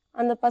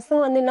 அந்த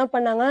பசங்க வந்து என்ன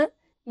பண்ணாங்க,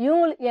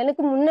 இவங்க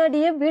எனக்கு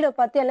முன்னாடியே வீட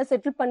பார்த்து எல்லாம்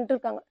செட்டில் பண்ணிட்டு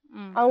இருக்காங்க.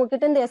 அவங்க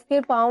கிட்ட இருந்து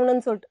எஸ்கேப்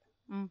ஆகணும்னு சொல்லிட்டு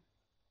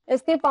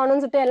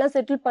எல்லாம்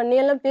செட்டில் பண்ணி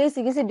எல்லாம்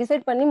பேசி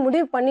டிசைட் பண்ணி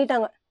முடிவு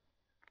பண்ணிட்டாங்க.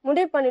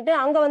 முடிவு பண்ணிட்டு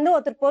அங்க வந்து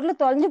ஒருத்தர் பொருள்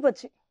தொலைஞ்சு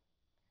போச்சு.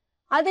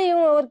 அது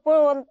இவங்க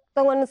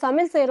ஒருத்தவங்க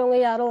சமையல் செய்யறவங்க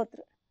யாரோ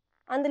ஒருத்தர்,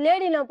 அந்த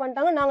லேடி என்ன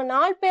பண்ணிட்டாங்க, நாங்க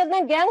 4 பேர்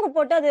தான் கேங்கு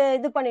போட்டு அது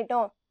இது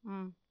பண்ணிட்டோம்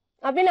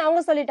அப்படின்னு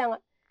அவங்க சொல்லிட்டாங்க.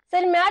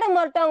 சரி மேடம்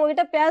வரட்டும், அவங்க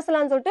கிட்ட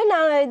பேசலாம்னு சொல்லிட்டு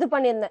நான் இது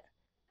பண்ணியிருந்தேன்.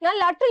 நான்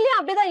லெட்டர்லயும்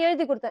அப்படிதான்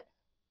எழுதி கொடுத்தேன்.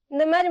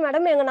 இந்த மாதிரி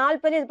மேடம் எங்க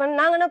 4 பேர் இது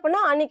பண்ண. நாங்க என்ன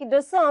பண்ணோம், அன்னைக்கு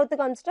ட்ரெஸ்ஸும் அவுத்து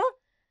காமிச்சிட்டோம்.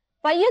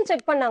 பையன்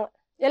செக் பண்ணாங்க,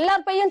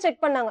 எல்லார் பையன்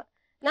செக் பண்ணாங்க.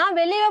 நான்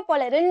வெளியே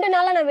போல, 2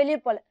 நாளா நான் வெளியே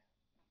போல,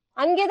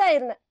 அங்கேதான்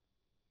இருந்தேன்.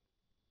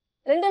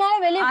 2 நாளா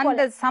வெளியே.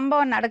 அந்த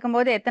சம்பவம்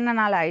நடக்கும்போது எத்தனை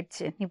நாள்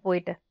ஆயிடுச்சு நீ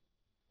போயிட்டு?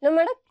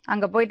 மேடம்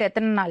அங்க போயிட்டு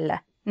எத்தனை நாள்ல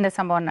இந்த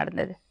சம்பவம்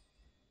நடந்தது?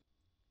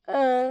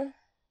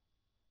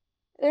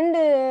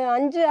 2,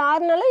 5,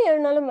 6 நாளா 7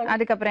 நாளும் மேடம்.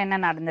 அதுக்கப்புறம் என்ன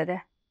நடந்தது?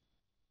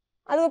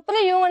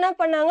 அதுக்கப்புறம் இவங்க என்ன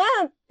பண்ணாங்க,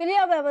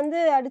 பிரியாவை வந்து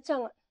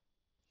அடிச்சாங்க.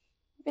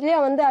 பிரியா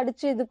வந்து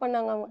அடிச்சு இது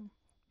பண்ணாங்க. அவங்க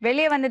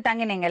வெளியே வந்து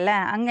தங்கினீங்கல்ல,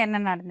 அங்க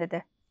என்ன நடந்தது?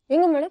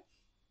 எங்க மேடம்?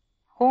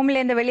 ஹோம்ல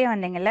இருந்து வெளியே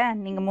வந்தீங்கல்ல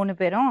நீங்க 3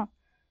 பேரும்,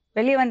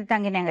 வெளியே வந்து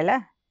தங்கினீங்கல்ல,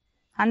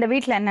 அந்த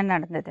வீட்டுல என்ன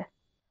நடந்தது?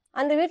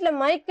 அந்த வீட்டுல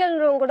மைக்கேல்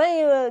கூட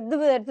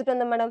இது எடுத்துட்டு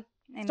வந்தேன் மேடம்,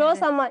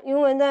 ஸ்டோஸ். ஆமா,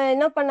 இவங்க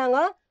என்ன பண்ணாங்க,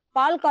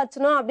 பால்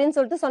காய்ச்சணும் அப்படின்னு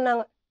சொல்லிட்டு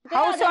சொன்னாங்க.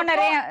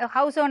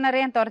 ஹவுஸ்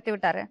ஓனரையும் துரத்தி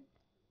விட்டாரு.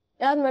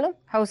 யார் மேடம்?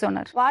 House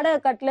owner. வாடகை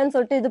கட்டலன்னு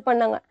சொல்லிட்டு இது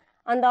பண்ணாங்க.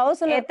 அந்த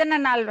ஹவுஸ் எத்தனை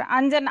நாள்?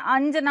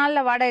 5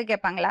 நாள்ல வாடகை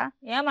கேட்பாங்களா?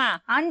 ஏமா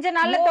 5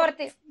 நாள்ல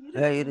துரத்தி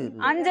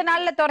 5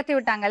 நாள்ல துரத்தி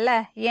விட்டாங்கல்ல,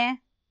 ஏன்?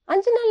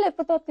 5 நாள்ல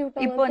எப்ப தோத்தி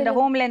விட்டாங்க? இப்போ இந்த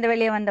ஹோம்ல இருந்து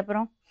வெளியே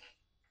வந்தப்புறம்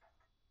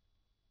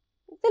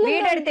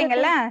வீடு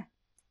எடுத்தீங்கல்ல?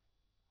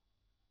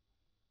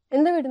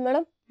 எந்த வீடு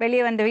மேடம்?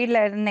 வெளியே வந்து வீட்ல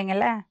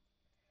இருந்தீங்கல்ல?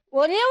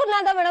 ஒரே ஒரு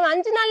நாள் தான் மேடம்,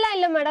 5 நாள்லாம்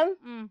இல்ல மேடம்.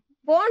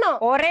 போனோம்,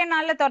 ஒரே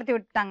நாள்ல துரத்தி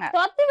விட்டாங்க.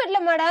 தொத்தி விடல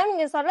மேடம்,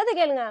 நீங்க சொல்றது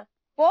கேளுங்க.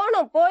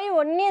 போனோம், போய்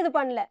ஒன்னும் இது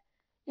பண்ணல.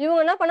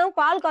 இவங்க என்ன பண்ணாங்க,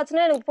 பால்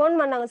காய்ச்சினா எனக்கு ஃபோன்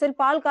பண்ணாங்க. சரி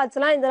பால்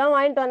காய்ச்சலாம், இதெல்லாம்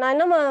வாங்கிட்டு வரேன். நான்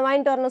என்ன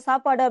வாங்கிட்டு வரணும்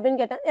சாப்பாடு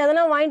அப்படின்னு கேட்டேன்.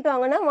 எதனா வாங்கிட்டு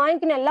வாங்கன்னா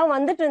வாங்கிக்கின்னு எல்லாம்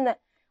வந்துட்டு இருந்தேன்.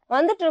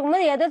 வந்துட்டு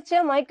இருக்கும்போது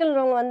எதிர்ச்சியா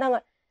மைக்கேல்றவங்க வந்தாங்க.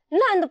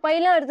 இல்ல அந்த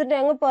பையெல்லாம் எடுத்துட்டு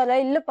எங்க போற?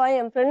 இல்லப்பா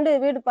என் ஃப்ரெண்டு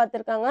வீடு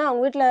பார்த்துருக்காங்க,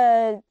 அவங்க வீட்டுல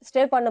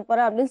ஸ்டே பண்ண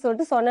போறேன் அப்படின்னு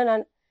சொல்லிட்டு சொன்னேன்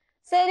நான்.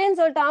 சரின்னு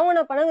சொல்லிட்டு அவங்க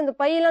என்ன பண்ணாங்க, இந்த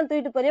பையெல்லாம்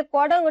தூக்கிட்டு போறிய,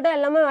 குடம் கூட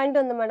எல்லாமே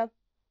வாங்கிட்டு வந்தேன் மேடம்.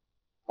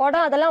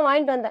 குடம் அதெல்லாம்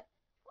வாங்கிட்டு வந்தேன்.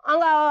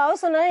 அங்க அவ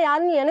சொன்னா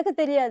யாருன்னு எனக்கு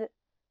தெரியாது.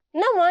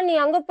 என்னம்மா நீ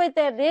அங்க போய்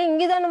தேடுறி,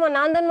 இங்கதானம்மா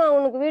நான் தானம்மா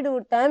உனக்கு வீடு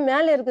விட்டேன்,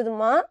 மேல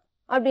இருக்குதுமா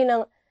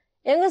அப்படின்னாங்க.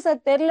 எங்க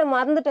சார் தெரியல,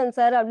 மறந்துட்டேன்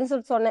சார் அப்படின்னு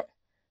சொல்லிட்டு சொன்னேன்.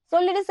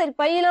 சொல்லிட்டு சரி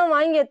பையெல்லாம்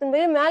வாங்கி எடுத்துன்னு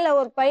போய் மேல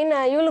ஒரு பையனை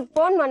இவளுக்கு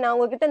ஃபோன் பண்ணேன்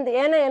அவங்க கிட்ட இருந்து.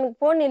 ஏன்னா எனக்கு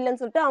ஃபோன் இல்லைன்னு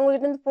சொல்லிட்டு அவங்க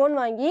கிட்ட இருந்து ஃபோன்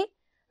வாங்கி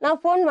நான்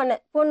ஃபோன்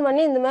பண்ணேன். ஃபோன்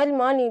பண்ணி இந்த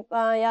மாதிரிம்மா நீ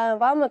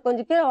வாமா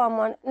கொஞ்சம் கீழே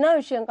வாமான்னு. என்ன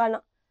விஷயம் காணா,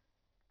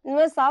 இந்த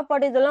மாதிரி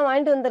சாப்பாடு இதெல்லாம்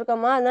வாங்கிட்டு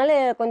வந்திருக்கம்மா, அதனால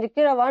கொஞ்சம்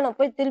கீழே வா, நான்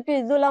போய் திருப்பி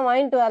இதெல்லாம்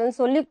வாங்கிட்டு வரேன்னு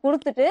சொல்லி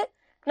கொடுத்துட்டு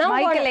நான்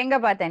மைக்கேல் எங்க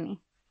பார்த்த நீ?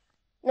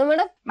 என்ன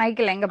மேடம்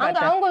மைக்கேல் எங்க அங்க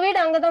பார்த்த? அவங்க வீடு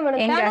அங்கதான்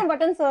மேடம்.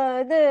 தேனாம்பேட்டைன்னு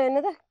இது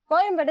என்னது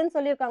கோயம்பேட்டைன்னு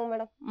சொல்லியிருக்காங்க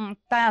மேடம்.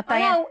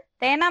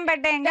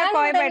 தேனாம்பேட்டை எங்க,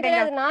 கோயம்பேட்டை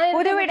எங்க?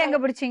 புது வீடு எங்க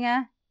பிடிச்சீங்க?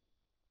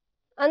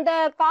 அந்த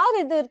கார்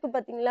இது இருக்கு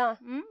பாத்தீங்களா,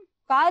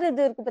 கார்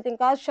இது இருக்கு பாத்தீங்க,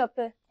 கார்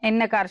ஷாப்பு.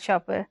 என்ன கார்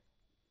ஷாப்பு?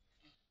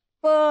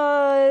 இப்போ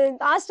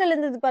ஹாஸ்டல்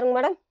இருந்தது பாருங்க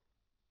மேடம்,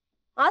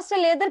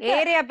 ஹாஸ்டல் எதிர்க்க.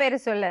 ஏரியா பேரு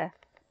சொல்லு.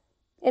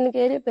 எனக்கு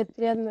ஏரியா பேர்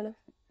தெரியாது மேடம்.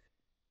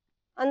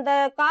 அந்த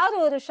கார்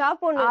ஒரு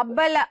ஷாப்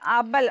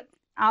ஒண்ணு.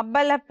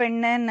 அபல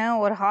பெண்ணுன்னு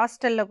ஒரு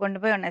ஹாஸ்டல்ல கொண்டு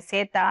போய் உன்னை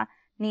சேர்த்தா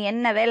நீ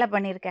என்ன வேலை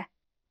பண்ணிருக்க?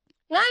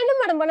 நான் என்ன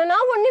மேடம் பண்ண?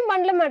 நான் ஒண்ணும்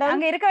பண்ணல மேடம்.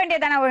 அங்க இருக்க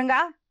வேண்டியதானே ஒழுங்கா?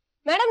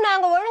 மேடம் நான்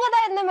அங்க ஒழுங்கா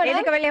தான் இருந்தேன் மேடம்.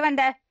 எதுக்கு வெளியே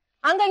வந்த?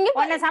 அங்க இங்க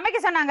உன்னை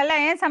சமைக்க சொன்னாங்கல்ல,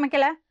 ஏன்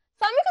சமைக்கல?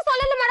 சமைக்க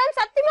சொல்லல மேடம்,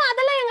 சத்தியமா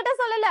அதெல்லாம் என்கிட்ட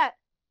சொல்லல,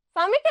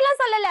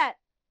 சமைக்கலாம் சொல்லல.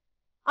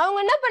 அவங்க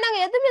என்ன பண்ணாங்க,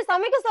 எதுவுமே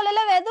சமைக்க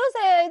சொல்லல, எதுவும்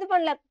இது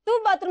பண்ணல.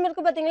 பாத்ரூம்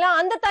இருக்கு பாத்தீங்களா,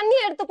 அந்த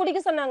தண்ணியை எடுத்து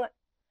குடிக்க சொன்னாங்க.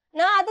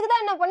 நான்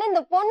அதுக்குதான் என்ன பண்ணேன்,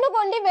 இந்த பொண்ணு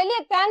கொண்டு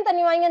வெளியே கேன்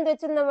தண்ணி வாங்கி வந்து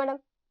வச்சிருந்தேன்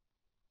மேடம்.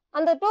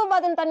 அந்த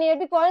பாத்ரூம் தண்ணி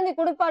எப்படி குழந்தை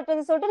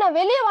குடிப்பாட்டுறது சொல்லிட்டு நான்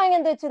வெளியே வாங்கி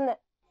வந்து வச்சிருந்தேன்.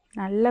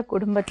 நல்ல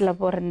குடும்பத்துல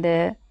பிறந்து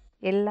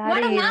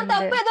எல்லாரும் நான்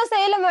தப்பு எதுவும்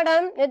செய்யல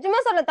மேடம், நிஜமா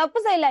சொல்ல தப்பு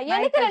செய்யல.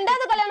 எனக்கு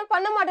 2வது கல்யாணம்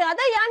பண்ண மாட்டேன்,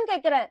 அதான் ஏன்னு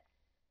கேக்குறேன்.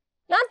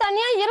 நான்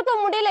தனியா இருக்க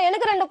முடியல,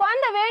 எனக்கு 2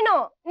 குழந்தை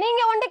வேணும்.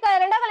 நீங்க ஒண்டி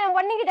 2வது கல்யாணம்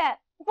பண்ணிக்கிட்ட,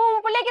 இப்போ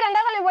உன் பிள்ளைக்கு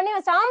 2வது கல்யாணம் பண்ணி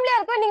ஆம்பளையா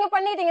இருக்க நீங்க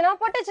பண்ணிக்கிட்டீங்க.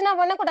 நான் போட்டுச்சு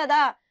நான்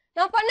பண்ணக்கூடாதா?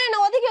 நான் பண்ண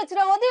என்ன ஒதுக்கி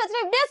வச்சிருவேன்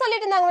இப்படியே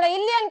சொல்லிட்டு இருந்தாங்க மேடம்.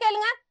 இல்லையான்னு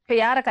கேளுங்க. இப்ப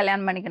யார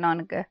கல்யாணம் பண்ணிக்கணும்?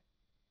 உனக்கு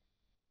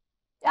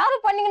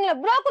யாரும் பண்ணீங்கல்ல,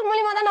 புரோக்கர்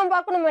மூலியமா தான் நான்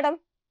பாக்கணும் மேடம்.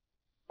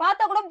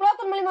 பார்த்தா கூட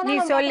புரோக்கர் மூலியமா தான்.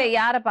 நீ சொல்லு,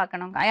 யார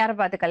பாக்கணும்? யார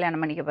பார்த்து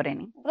கல்யாணம் பண்ணிக்க போறே?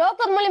 நீ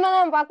புரோக்கர் மூலியமா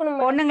தான்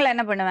பாக்கணும். பொண்ணுங்களை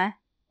என்ன பண்ணுவேன்?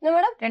 என்ன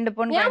மேடம்? 2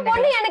 பொண்ணு. என்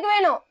பொண்ணு எனக்கு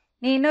வேணும்.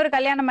 நீ இன்னொரு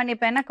கல்யாணம்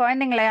பண்ணிப்பேன்னா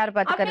குழந்தைங்களை யார்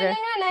பாத்துக்கிறது?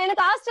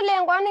 எனக்கு ஹாஸ்டல்ல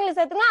என் குழந்தைங்களை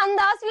சேர்த்துங்க,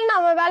 அந்த ஹாஸ்டல்ல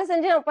நான் வேலை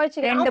செஞ்சு நான்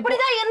போயிடுச்சு.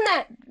 அப்படிதான்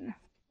இருந்தேன்.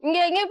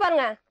 இங்க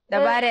பாருங்க,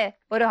 இந்த பாரு,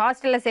 ஒரு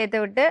ஹாஸ்டல்ல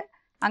சேர்த்து விட்டு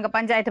அங்க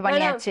பஞ்சாயத்து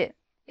பண்ணியாச்சு.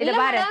 இது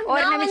பாரு,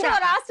 ஒரு நிமிஷம்,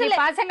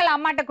 பசங்களை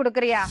அம்மாட்ட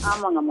குடுக்குறியா?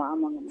 ஆமாங்கம்மா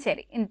ஆமாங்க.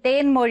 சரி, இந்த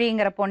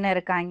தேன்மொழிங்கிற பொண்ணு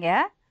இருக்காங்க.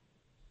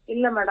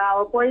 இல்ல மேடம்,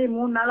 அவ போய்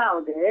 3 நாள்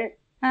ஆகுது.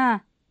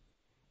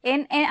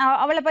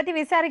 அவளை பத்தி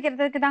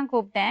விசாரிக்கிறதுக்கு தான்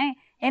கூப்பிட்டேன்.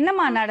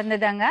 என்னம்மா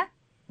நடந்ததுங்க?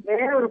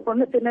 வேற ஒரு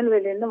பொண்ணு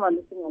திருநெல்வேலில இருந்து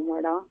வந்துச்சுங்க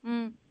மேடம்.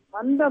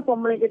 வந்த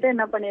பொம்பளை கிட்ட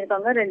என்ன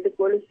பண்ணிருக்காங்க, 2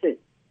 கொலுசு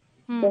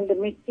 2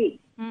 மிக்கி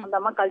அந்த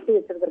அம்மா கழட்டி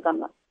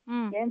வச்சிருக்காங்க.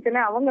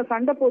 ஏன்னு அவங்க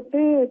சண்டை போட்டு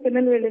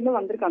திருநெல்வேலில இருந்து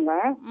வந்திருக்காங்க.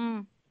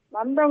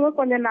 வந்தவங்க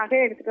கொஞ்சம் நகை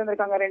எடுத்துட்டு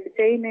வந்திருக்காங்க, 2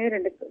 செயின்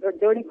 2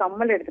 ஜோடி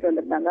கம்மல் எடுத்துட்டு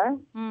வந்திருந்தாங்க.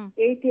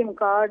 ஏடிஎம்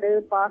கார்டு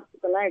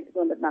பாஸ்புக் எல்லாம்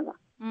எடுத்துட்டு வந்திருந்தாங்க.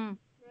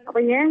 அப்ப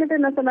என்கிட்ட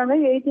என்ன சொன்னாங்க,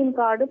 ஏடிஎம்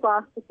கார்டு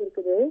பாஸ்புக்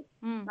இருக்குது,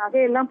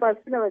 நகையெல்லாம்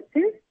பர்ஸ்ல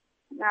வச்சு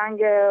நான்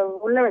இங்க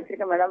உள்ள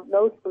வச்சிருக்கேன் மேடம்,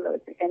 பிளவுஸ்குள்ள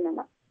வச்சிருக்கேன்.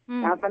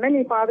 நான் சொன்னேன்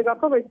நீ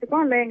பாதுகாப்பா வச்சுக்கோ,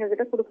 இல்ல எங்க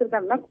கிட்ட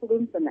குடுக்கறதா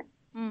குடுன்னு சொன்னேன்.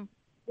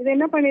 இது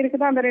என்ன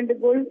பண்ணிருக்குது, அந்த 2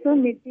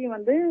 கொலுசும் மிட்டியும்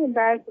வந்து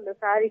பேக்குள்ள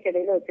சாரி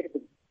கடையில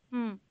வச்சிருக்குது.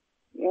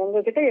 எங்க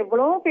கிட்ட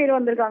எவ்வளவு பேர்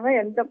வந்திருக்காங்க,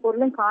 எந்த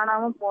பொருளும்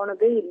காணாம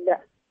போனதே இல்ல.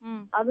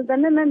 அது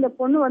தானே இந்த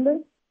பொண்ணு வந்து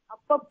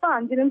அப்பப்ப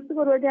 5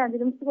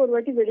 நிமிஷத்துக்கு ஒரு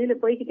வாட்டி வெளியில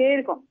போய்கிட்டே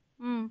இருக்கும்.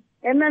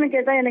 என்னன்னு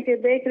கேட்டா, எனக்கு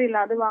பேக்கரியில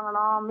அது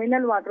வாங்கணும்,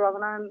 மினரல் வாட்டர்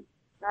வாங்கணும்,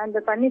 நான் இந்த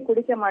தண்ணி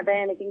குடிக்க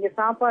மாட்டேன், எனக்கு இங்க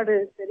சாப்பாடு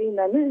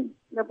சரியில்லைன்னு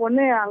இந்த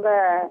பொண்ணு அங்க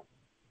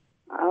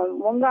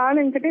உங்க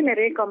ஆளுங்கிட்ட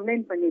நிறைய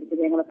கம்ப்ளைண்ட்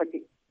பண்ணிருக்குது எங்களை பத்தி.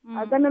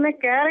 அதனால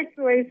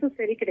கேரக்டர் வைஸும்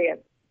சரி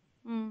கிடையாது.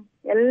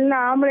 எல்லா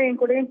ஆம்பளையும்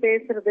கூடயும்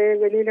பேசுறது,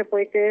 வெளியில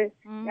போயிட்டு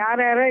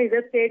யாரோ இதை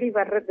தேடி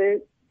வர்றது,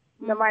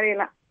 இந்த மாதிரி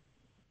எல்லாம்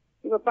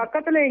இப்ப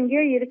பக்கத்துல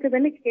எங்கேயோ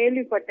இருக்குதுன்னு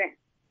கேள்விப்பட்டேன்.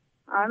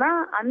 ஆனா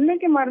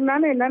அன்னைக்கு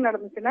மறுநாள் என்ன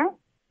நடந்துச்சுன்னா,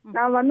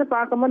 நான் வந்து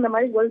பார்க்கும்போது இந்த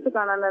மாதிரி கொலுசு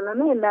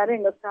காணலன்னு எல்லாரும்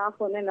எங்க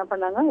ஸ்டாஃப் வந்து என்ன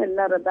பண்ணாங்க,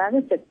 எல்லாரும்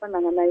பேகும் செக்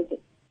பண்ணாங்க. நைட்டு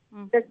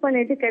செக்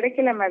பண்ணிட்டு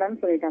கிடைக்கல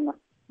மேடம் சொல்லிட்டாங்க.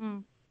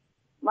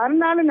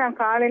 மறுநாள் நான்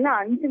காலையில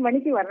 5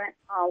 மணிக்கு வர்றேன்,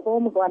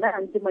 ஹோமுக்கு வரேன்,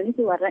 5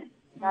 மணிக்கு வர்றேன்.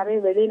 நிறைய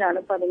வெளியில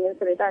அனுப்பாதீங்கன்னு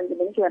சொல்லிட்டு 5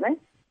 மணிக்கு வரேன்.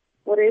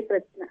 ஒரே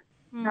பிரச்சனை.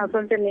 நான்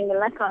சொல்லிட்டேன், நீங்க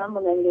எல்லாம்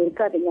கிளம்புங்க, இங்க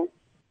இருக்காதீங்க.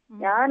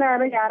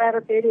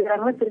 யாரும் தேடி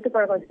வராங்களோ திருட்டு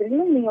பழக்கம்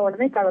வச்சுக்கிறீங்களோ நீங்க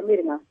உடனே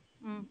கிளம்பிடுங்க.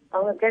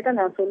 அவங்க கேட்டா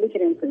நான்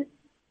சொல்லிக்கிறேன் சொல்லி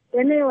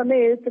என்னைய வந்து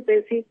எதிர்த்து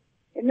பேசி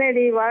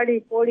என்னடி வாடி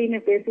போடின்னு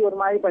பேசி ஒரு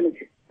மாதிரி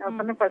பண்ணுச்சு. நான்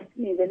சொன்னேன்,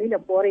 ஃபர்ஸ்ட் நீ வெளியில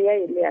போறியா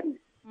இல்லையான்னு.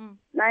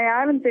 நான்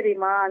யாரும்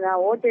தெரியுமா,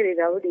 நான் ஓட்டேரி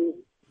ரவுடி,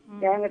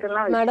 என்கிட்ட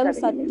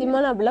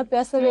எல்லாம்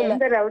பேசவே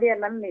எந்த ரவுடியா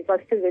இருந்தாலும் நீ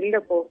ஃபர்ஸ்ட் வெளியில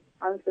போ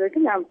அப்படின்னு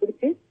சொல்லிட்டு நான்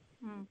பிடிச்சி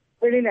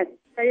வெளியில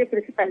கையை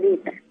பிடிச்சு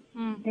தள்ளிவிட்டேன்.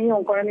 நீ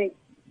உன் குழந்தை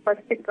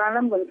ஃபர்ஸ்ட்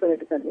கிளம்புன்னு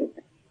சொல்லிட்டு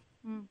தள்ளிவிட்டேன்.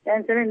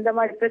 ஏன்னு சொன்னா இந்த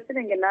மாதிரி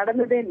பிரச்சனை இங்க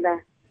நடந்ததே இல்ல,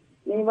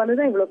 நீ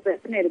வந்துதான் இவ்வளவு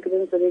பிரச்சனை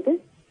இருக்குதுன்னு சொல்லிட்டு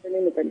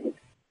வெளியில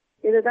தள்ளிவிட்டேன்.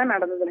 இதுதான்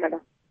நடந்தது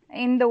மேடம்.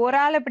 இந்த ஒரு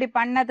ஆள் இப்படி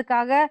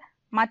பண்ணதுக்காக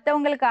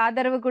மத்தவங்களுக்கு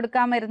ஆதரவு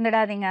கொடுக்காம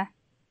இருந்துடாதீங்க.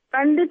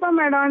 கண்டிப்பா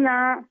மேடம்,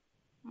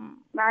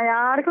 நான்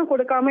யாருக்கும்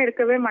கொடுக்காம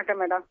இருக்கவே மாட்டேன்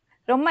மேடம்.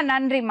 ரொம்ப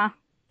நன்றிமா.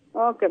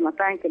 ஓகேம்மா,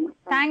 தேங்க்யூமா.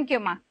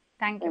 தேங்க்யூமா,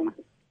 தேங்க்யூமா.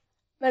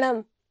 மேடம்,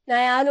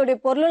 நான் யாருடைய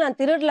பொருளும் நான்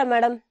திருடல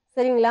மேடம்,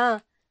 சரிங்களா?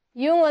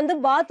 இவங்க வந்து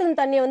பாத்ரூம்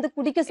தண்ணியை வந்து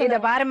குடிக்க சொல்ல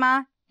பாருமா,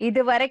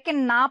 இது வரைக்கும்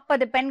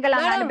 40 பெண்கள்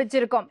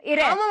அனுபவிச்சிருக்கோம்.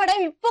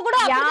 இப்ப கூட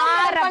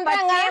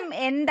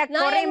எந்த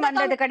குறையும்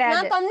வந்தது கிடையாது.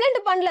 நான் கம்ப்ளைண்ட்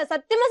பண்ணல,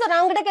 சத்தியமா சார்.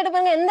 அவங்க கிட்ட கேட்டு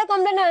பாருங்க, எந்த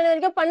கம்ப்ளைண்ட்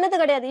வரைக்கும் பண்ணது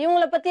கிடையாது.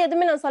 இவங்கள பத்தி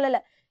எதுவுமே நான் சொல்லல.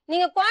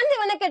 நீங்க குழந்தை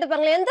வேணா கேட்டு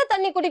பாருங்க, எந்த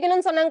தண்ணி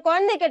குடிக்கணும்னு சொன்னாங்க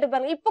குழந்தைய கேட்டு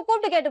பாருங்க. இப்ப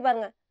கூப்பிட்டு கேட்டு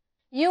பாருங்க.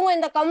 இவங்க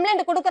இந்த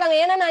கம்ப்ளைண்ட் கொடுக்குறாங்க,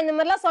 ஏன்னா நான் இந்த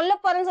மாதிரி எல்லாம் சொல்ல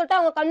போறேன்னு சொல்லிட்டு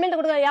அவங்க கம்ப்ளைண்ட்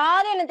கொடுக்குறாங்க.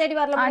 யாரும் என்ன தேடி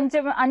வரல.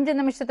 5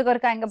 நிமிஷத்துக்கு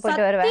ஒருக்கா எங்க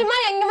போயிட்டு வருவேன். சத்தியமா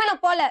எங்கேயுமே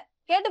நான் போல.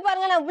 கேட்டு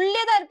பாருங்க, நான்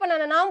உள்ளேதான் இருப்பேன்.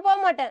 நான் போக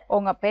மாட்டேன்.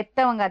 உங்க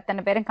பெத்தவங்க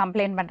அத்தனை பேரும்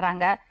கம்ப்ளைண்ட்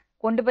பண்றாங்க.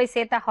 கொண்டு போய்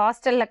சேர்த்தா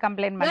ஹாஸ்டல்ல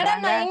கம்ப்ளைண்ட்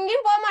பண்றாங்க. நான்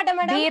எங்கேயும் போக மாட்டேன்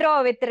மேடம். பீரோ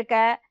வித்திருக்க,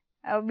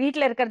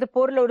 வீட்டுல இருக்கிறது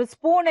பொருள் ஒரு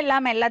ஸ்பூன்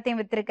இல்லாம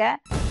எல்லாத்தையும் வித்திருக்க.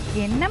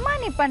 என்னமா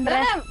நீ பண்ற?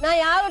 நான்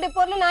யாருடைய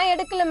பொருள் நான்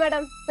எடுக்கல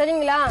மேடம்,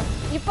 சரிங்களா?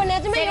 இப்ப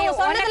நிஜமே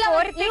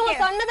இவங்க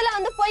சொன்னதுல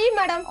வந்து பொய்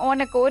மேடம்.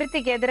 உனக்கு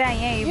ஒருத்திக்கு எதிரா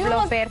ஏன் இவ்ளோ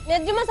பேர்?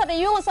 நிஜமா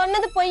சொல்றேன், இவங்க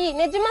சொன்னது பொய்.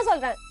 நிஜமா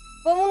சொல்றேன்.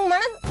 இப்போ உங்க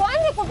மனசு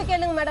குழந்தைய கூப்பிட்டு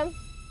கேளுங்க மேடம்.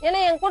 ஏன்னா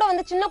என் கூட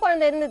வந்து சின்ன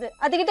குழந்தை இருந்தது,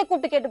 அதுகிட்ட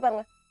கூப்பிட்டு கேட்டு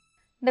பாருங்க.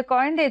 இந்த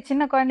குழந்தைய,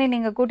 சின்ன குழந்தைய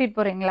நீங்க கூட்டிட்டு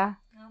போறீங்களா?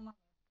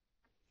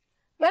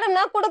 மேடம்,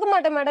 நான் கொடுக்க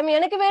மாட்டேன் மேடம்,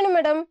 எனக்கு வேணும்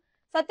மேடம்.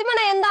 சத்தியமா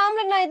நான் எந்த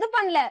ஆம்பளைக்கு நான் இது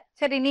பண்ணல.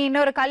 சரி, நீ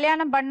இன்னொரு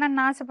கல்யாணம்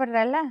பண்ணணும்னு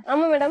ஆசைப்படுறல?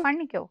 ஆமா மேடம்,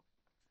 பண்ணிக்கோ.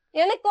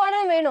 எனக்கு குழந்தை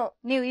வேணும்.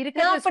 நீ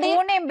இருக்கிற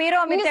ஸ்பூனையும்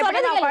பீரோவும் வித்து எப்படி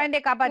நான்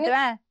குழந்தைய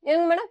காப்பாத்துவேன்?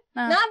 ஏங்க மேடம்,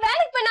 நான்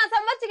வேலைக்கு போய் நான்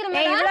சம்பாதிக்கிறேன்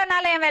மேடம். இவ்வளவு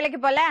நாள் ஏன் வேலைக்கு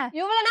போல?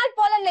 இவ்வளவு நாள்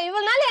போல இல்ல,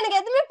 இவ்வளவு நாள் எனக்கு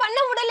எதுவுமே பண்ண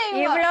விடல.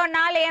 இவ்வளவு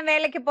நாள் ஏன்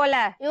வேலைக்கு போல?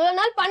 இவ்வளவு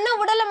நாள் பண்ண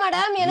விடல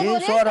மேடம். எனக்கு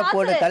ஒரே சோற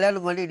போடு,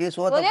 கல்யாணம் பண்ணி நீ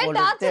சோற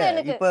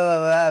போடு. இப்ப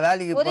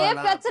வேலைக்கு ஒரே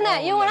பிரச்சனை.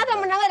 இவங்க என்ன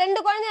பண்ணாங்க,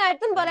 2 குழந்தைய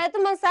எடுத்துட்டு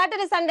போறேன்.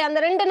 சாட்டர்டே சண்டே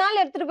அந்த 2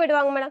 நாள் எடுத்துட்டு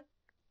போயிடுவாங்க மேடம்.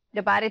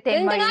 இந்த பாரு,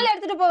 2 நாள்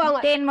எடுத்துட்டு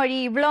போவாங்க. தேன்மொழி,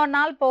 இவ்வளவு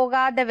நாள்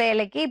போகாத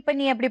வேலைக்கு இப்ப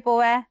நீ எப்படி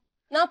போவ?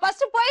 நான்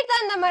ஃபர்ஸ்ட் போயிட்டு தான்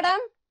இருந்தேன்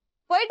மேடம்,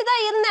 போயிட்டு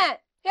தான் இருந்தேன்.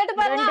 கேட்டு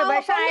பாருங்க, 2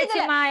 வருஷம்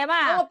ஆயிடுச்சுமா.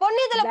 அவங்க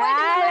பொண்ணு இதுல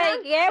போயிட்டு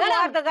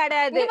போறது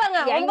கிடையாது,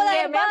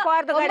 எங்கேயுமே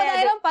போறது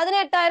கிடையாது.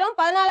 18,000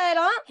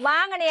 14,000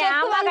 வாங்குனியா?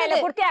 அம்மா கையில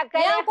குடுத்தியா?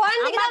 என்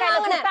குழந்தைக்கு தான்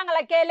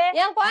வாங்குனேன். கேளு,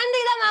 என்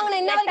குழந்தைக்கு தான்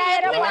வாங்குனேன். இன்ன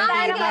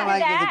வரைக்கும்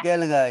வாங்கிட்டு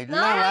கேளுங்க.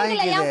 நான்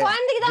வாங்கிக்கல, என்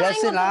குழந்தைக்கு தான்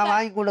வாங்கி நான்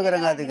வாங்கி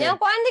கொடுக்குறேங்க. அதுக்கு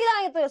என் குழந்தைக்கு தான்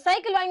வாங்கி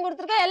சைக்கிள் வாங்கி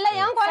கொடுத்துருக்கேன். எல்லாம்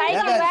என்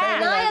குழந்தைக்கு.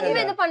 நான்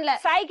எதுவுமே இது பண்ணல.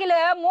 சைக்கிள்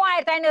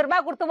 3,500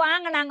 ரூபாய் கொடுத்து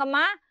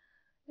வாங்கினாங்கம்மா.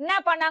 என்ன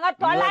பண்ணாங்க?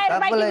 900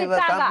 ரூபாய்க்கு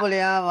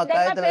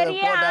வித்தாங்க.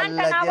 பெரிய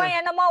ஆண்டனாவும்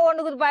என்னமோ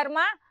ஒண்ணுக்குது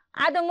பாருமா,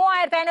 அது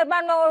 3,500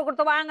 ரூபாய்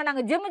கொடுத்து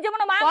வாங்கினாங்க.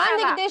 ஜிம்னு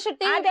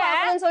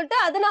வாங்கினாங்க சொல்லிட்டு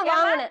அது நான்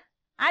வாங்கினேன்.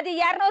 அது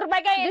 200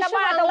 ரூபாய்க்கு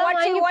என்னமோ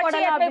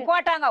அதை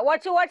போட்டாங்க.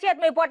 ஒச்சி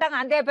போட்டாங்க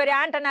அந்த பெரிய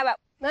ஆண்டனாவை.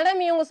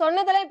 மேடம், இவங்க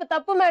சொன்னதெல்லாம் இப்ப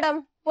தப்பு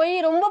மேடம். பொய்,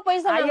 ரொம்ப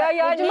பொய்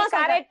சொன்னாங்க.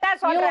 கரெக்டா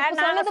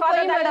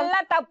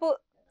சொல்றேன், தப்பு.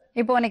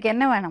 இப்போ உனக்கு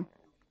என்ன வேணும்?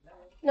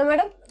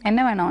 மேடம், என்ன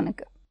வேணும்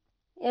உனக்கு?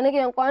 எனக்கு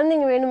என்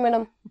குழந்தைங்க வேணும்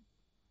மேடம்.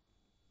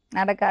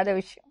 நடக்காத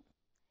விஷயம்.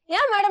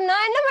 ஏன் மேடம்,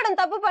 நான் என்ன மேடம்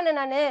தப்பு பண்ணேன்?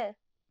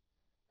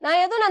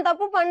 நான் எதுவும் நான்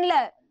தப்பு பண்ணல.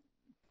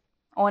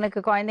 உனக்கு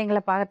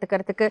குழந்தைங்களை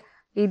பாத்துக்கிறதுக்கு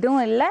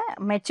இதுவும் இல்ல,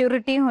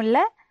 மெச்சூரிட்டியும் இல்ல,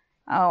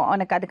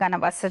 உனக்கு அதுக்கான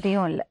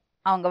வசதியும் இல்ல.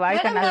 அவங்க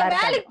வாழ்க்கை நல்லா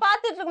இருக்கு. வேலைக்கு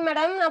பாத்துட்டு இருக்கு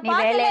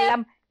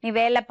மேடம். நீ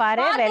வேலை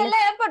பாரு.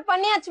 ஏற்பாடு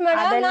பண்ணியாச்சு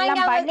மேடம்.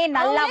 அதெல்லாம் பண்ணி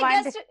நல்லா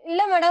வாழ்ந்து.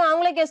 இல்ல மேடம்,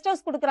 அவங்களே கெஸ்ட்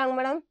ஹவுஸ் குடுக்குறாங்க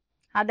மேடம்.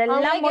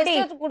 அதெல்லாம் முடி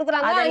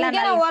குடுக்குறாங்க.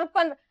 அங்க வர்க்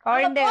பண்ற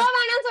குழந்தை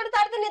போவானேன்னு சொல்லிட்டு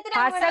தடுத்து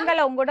நிறுத்திட்டாங்க.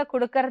 பசங்களை உங்க கூட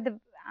குடுக்கறது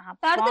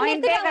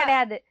பாயிண்டே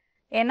கிடையாது.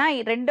 ஏன்னா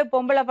 2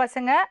 பொம்பளை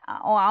பசங்க,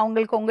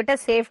 அவங்களுக்கு உங்ககிட்ட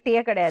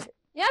சேஃப்டியே கிடையாது.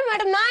 ஏன்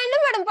மேடம், நான் என்ன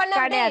மேடம் பண்ண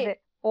கிடையாது.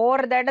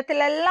 போறது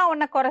இடத்துல எல்லாம்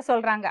உன்ன குறை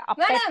சொல்றாங்க.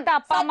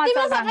 அப்பா அம்மா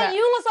சொல்றாங்க.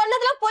 இவங்க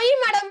சொன்னதுல பொய்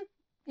மேடம்.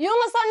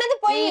 இவங்க சொன்னது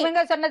பொய்,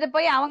 இவங்க சொன்னது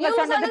பொய், அவங்க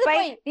சொன்னது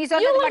பொய். நீ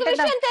சொன்னது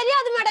மட்டும் தான்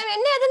தெரியாது மேடம்.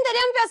 என்ன எதுன்னு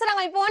தெரியாம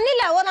பேசுறாங்க. இப்போ ஒண்ணு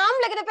இல்ல, ஒரு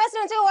ஆம்பளை கிட்ட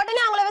பேசுறேன்னு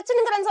உடனே அவங்கள வச்சு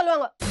நிக்கிறேன்னு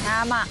சொல்லுவாங்க.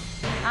 ஆமா,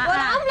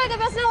 ஒரு ஆம்பளை கிட்ட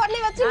பேசுனா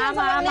உடனே வச்சு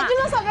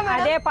நிஜமா சொல்றேன்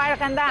மேடம். அதே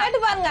பழக்கம் தான்.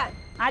 கேட்டு பாருங்க,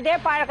 அதே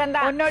பழக்கம்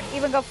தான்.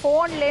 இவங்க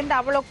போன்ல இருந்து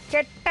அவ்வளவு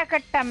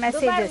கெட்ட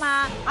மெசேஜ்.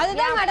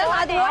 அதுதான் மேடம்,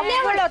 அது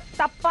அவ்வளவு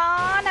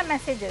தப்பான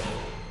மெசேஜ்.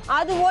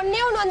 அது ஒண்ணே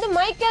ஒண்ணு வந்து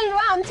மைக்கேல்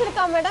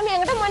அனுப்பிச்சிருக்கான் மேடம்.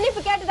 என்கிட்ட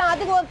மன்னிப்பு கேட்டுட்டான்.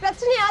 அதுக்கு ஒரு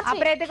பிரச்சனை ஆச்சு.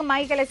 அப்புறம் எதுக்கு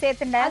மைக்கேல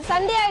சேர்த்துட்ட?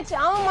 சண்டே ஆயிடுச்சு.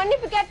 அவன்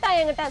மன்னிப்பு கேட்டான்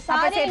என்கிட்ட.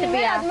 சாரி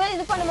இனிமே அது மாதிரி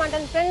இது பண்ண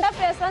மாட்டேன். ஃப்ரெண்டா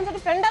பேசலாம்னு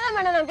சொல்லிட்டு ஃப்ரெண்டா தான்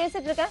மேடம் நான்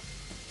பேசிட்டு இருக்கேன்.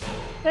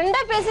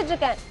 ஃப்ரெண்டா பேசிட்டு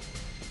இருக்கேன்.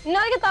 இன்ன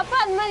வரைக்கும் தப்பா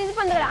அது மாதிரி இது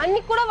பண்றேன்.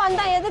 அன்னைக்கு கூட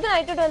வந்தா எதுக்கு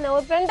நான் இட்டுட்டு வந்தேன்?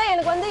 ஒரு ஃப்ரெண்டா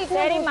எனக்கு வந்து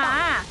சரிம்மா,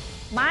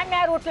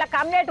 மாமியார் வீட்டுல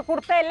கம்ப்ளைண்ட்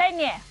கொடுத்த இல்லை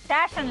நீ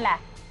ஸ்டேஷன்ல.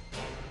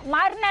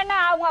 மறுநாள்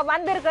அவங்க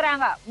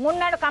வந்திருக்கிறாங்க.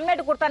 முன்னாடி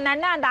கம்ப்ளைண்ட்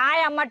கொடுத்தோன்னா அந்த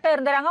ஆயா மட்டும்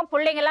இருந்தாங்க.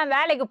 பிள்ளைங்க எல்லாம்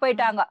வேலைக்கு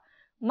போயிட்டாங்க.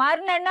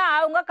 மறுநாள்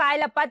அவங்க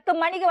காலையில 10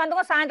 மணிக்கு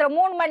வந்து சாயந்தரம்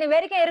 3 மணி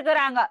வரைக்கும்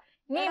இருக்கிறாங்க.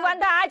 நீ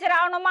வந்து ஆஜர்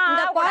ஆகணுமா?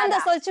 இந்த குழந்தை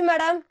சொல்லுச்சு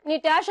மேடம், நீ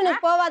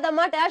ஸ்டேஷனுக்கு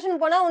போவாதம்மா, ஸ்டேஷன்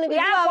போனா உனக்கு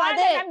இது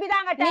ஆகாது,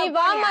 நீ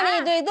வாமா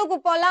நீ இதுக்கு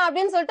போலாம்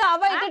அப்படின்னு சொல்லிட்டு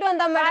அவ இட்டுட்டு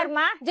வந்தா மேடம்.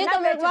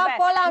 ஜீதமேக்கு வா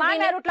போலாம்.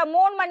 மாமியார் வீட்டுல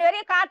 3 மணி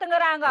வரைக்கும்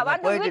காத்துங்கறாங்க.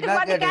 வந்து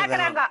வீட்டுக்கு வந்து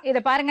கேக்குறாங்க.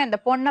 இத பாருங்க, இந்த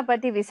பொண்ணை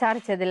பத்தி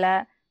விசாரிச்சதுல,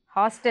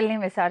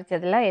 ஹாஸ்டல்லையும்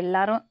விசாரிச்சதுல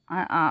எல்லாரும்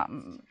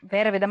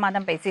வேற விதமா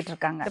தான் பேசிட்டு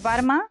இருக்காங்க.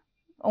 பாருமா,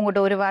 உங்ககிட்ட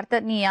ஒரு வார்த்தை,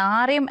 நீ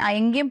யாரையும்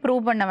எங்கேயும்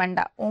ப்ரூவ் பண்ண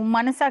வேண்டாம். உன்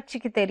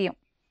மனசாட்சிக்கு தெரியும்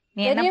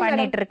நீ என்ன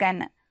பண்ணிட்டு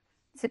இருக்கன்னு.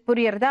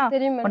 புரியுறதா?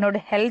 உன்னோட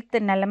ஹெல்த்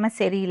நிலைமை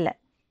சரியில்லை.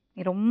 நீ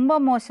ரொம்ப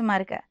மோசமா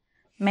இருக்க.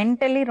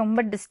 மென்டலி ரொம்ப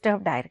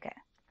டிஸ்டர்ப்ட் ஆயிருக்க.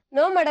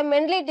 நோ மேடம்,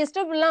 மென்டலி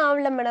டிஸ்டர்ப் எல்லாம்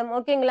ஆகல மேடம்.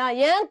 ஓகேங்களா?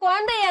 என்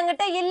குழந்தை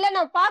என்கிட்ட இல்ல,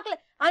 நான் பாக்கல.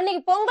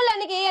 அன்னைக்கு பொங்கல்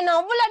அன்னைக்கு என்ன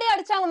அவ்வளவு அடி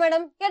அடிச்சாங்க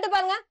மேடம். கேட்டு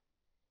பாருங்க.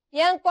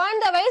 என்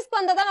குழந்தை வயசுக்கு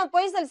வந்ததா நான்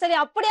போய் சரி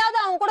அப்படியாவது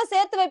அவங்க கூட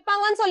சேர்த்து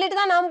வைப்பாங்கன்னு சொல்லிட்டு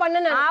தான் நான்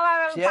பண்ணேன்.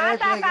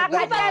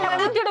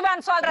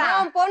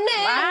 பொண்ணு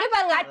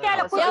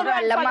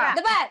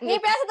நீ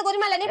பேசுறதுக்கு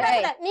உரிமை இல்ல.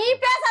 நீ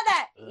பேசாத.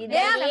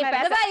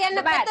 என்ன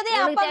பெத்ததே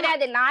அப்பா,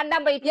 நான்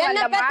தான் போயிட்டு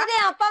என்ன பெத்ததே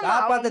அப்பா அம்மா,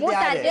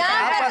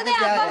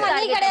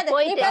 நீ கிடையாது.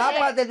 நீ பேசாத.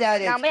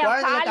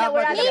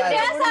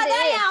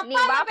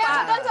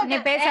 நீ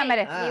பேசாம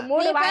இரு.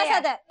 நீ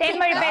பேசாத.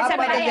 தென்மொழி பேசாம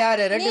இரு.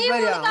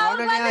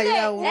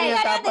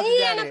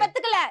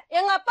 பெத்துக்கல,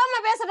 எங்க அப்பா அம்மா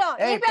பேசுறோம்.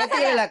 நீ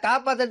பேசாத.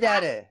 காப்பாத்துறது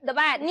யாரு?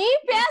 நீ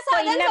பேசாத.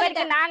 இன்ன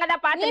வரைக்கும் நாங்க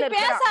தான் பாத்து நீ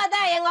பேசாத.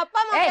 எங்க அப்பா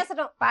அம்மா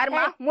பேசுறோம்.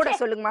 பாருமா, மூட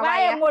சொல்லுங்கமா.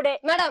 வாயை மூடு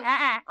மேடம்.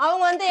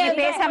 அவங்க வந்து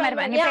பேசாம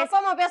இருப்பா. நீ அப்பா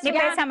அம்மா பேசாம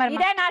இருப்பா.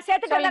 இதே நான்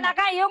சேர்த்து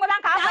சொல்லனாக்கா இவங்க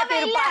தான் காப்பாத்தி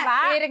இருப்பாங்க.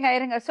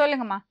 இருங்க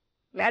சொல்லுங்கம்மா.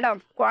 மேடம்,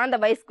 குழந்தை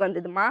வயசுக்கு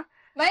வந்ததுமா.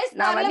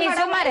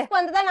 வயசுக்கு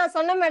வந்ததா நான்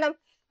சொன்னேன் மேடம்.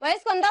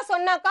 வயசுக்கு வந்தா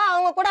சொன்னாக்கா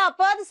அவங்க கூட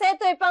அப்பாவது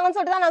சேர்த்து வைப்பாங்கன்னு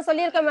சொல்லிட்டு தான் நான்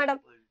சொல்லியிருக்கேன்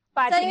மேடம்.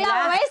 சரிங்களா?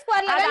 வயசுக்கு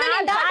வரல.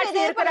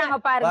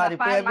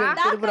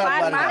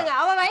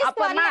 அவ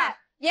வயசுக்கு வரல.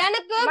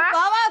 எனக்கு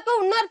பாவாவுக்கு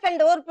இன்னொரு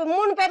ஃப்ரெண்ட் ஒரு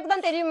 3 பேருக்கு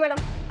தான் தெரியும்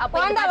மேடம்.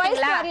 குழந்தை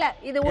வயசுக்கு வரல.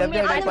 இது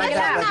உண்மையா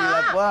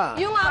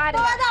இவங்க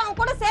அப்பாவது அவங்க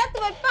கூட சேர்த்து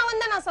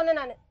வைப்பாங்கன்னு தான் நான் சொன்னேன்.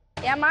 நானு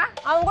ஏமா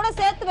அவங்க கூட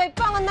சேர்த்து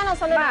வைப்பாங்கன்னு தான்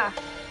நான் சொன்னேன்.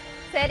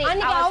 சரி,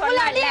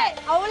 அவ்வளவு அடி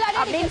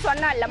அப்படின்னு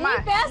சொன்னா இல்லம்மா.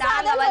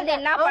 நாங்க வந்து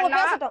என்ன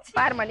பண்ணோம்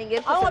பாருமா, நீங்க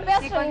அவங்க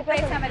பேசுறோம்.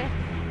 பேசாம இரு.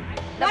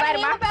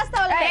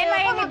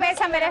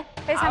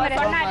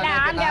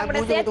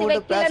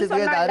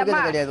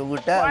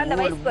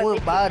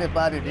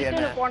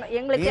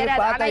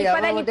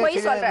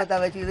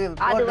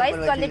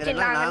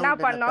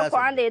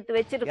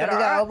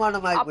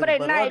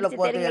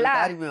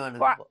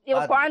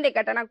 குழந்தை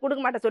கேட்ட நான்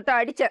குடுக்க மாட்டேன்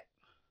சொல்லிட்டு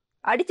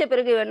அடிச்ச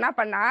பிறகு என்ன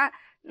பண்ணா,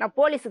 நான்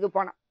போலீஸுக்கு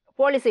போனேன்.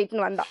 போலீஸ்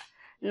இட்டுன்னு வந்தான்.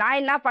 நான்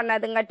என்ன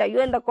பண்ணாதுங்கட்ட,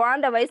 ஐயோ இந்த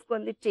குழந்தை வயசுக்கு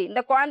வந்துச்சு,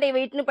 இந்த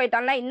குழந்தைய இட்டுன்னு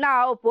போயிட்டான்னா என்ன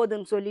ஆக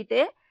போகுதுன்னு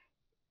சொல்லிட்டு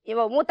இவ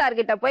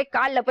மூத்தார்கிட்ட போய்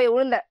காலில் போய்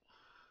விழுந்த.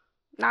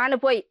 நானு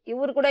போய்,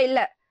 இவரு கூட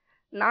இல்லை,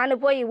 நானு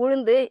போய்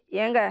விழுந்து,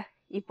 ஏங்க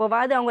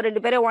இப்போவாது அவங்க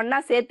 2 பேரும் ஒன்னா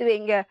சேர்த்து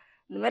வைங்க,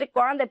 இந்த மாதிரி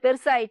குழந்தை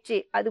பெருசாயிடுச்சு,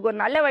 அதுக்கு ஒரு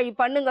நல்ல வழி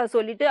பண்ணுங்க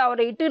சொல்லிட்டு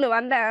அவரை இட்டுன்னு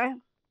வந்தேன்.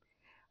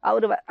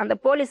 அவரு அந்த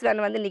போலீஸ்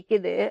வேன் வந்து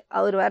நிக்குது.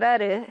 அவர்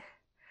வராரு.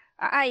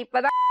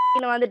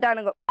 இப்பதான்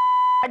வந்துட்டானுங்க.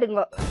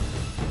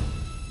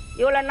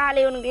 இவ்வளவு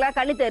நாள் இவனுக்குலாம்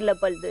கண்ணு தெரியல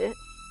பழுது.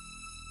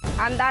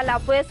 அந்த ஆள்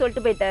அப்பவே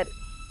சொல்லிட்டு போயிட்டாரு.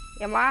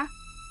 ஏமா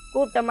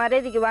கூப்பிட்ட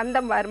மரியாதைக்கு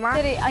வந்தேன் பாருமா.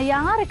 சரி,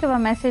 யாருக்கு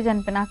மெசேஜ்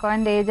அனுப்பினா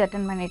குழந்தை ஏஜ்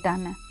அட்டன்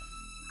பண்ணிட்டான்னு?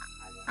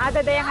 அத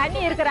எங்க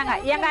அண்ணி இருக்கிறாங்க.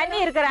 எங்க அண்ணி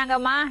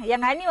இருக்கிறாங்கம்மா.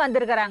 எங்க அண்ணி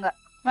வந்திருக்கிறாங்க.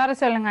 வர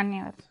சொல்லுங்க அண்ணி.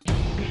 வர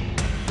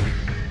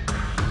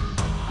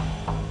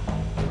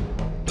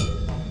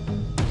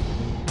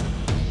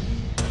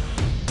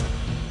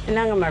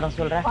என்னங்க மேடம்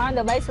சொல்றேன்?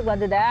 குழந்தை வயசுக்கு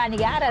வந்ததா?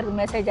 அன்னைக்கு யாருக்கு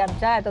மெசேஜ்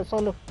அனுப்பிச்சா அதை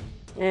சொல்லு.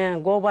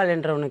 கோபால்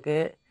என்றவனுக்கு.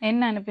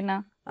 என்ன அனுப்பினா?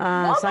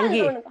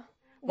 சங்கி.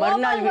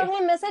 மறுநாள்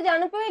மெசேஜ்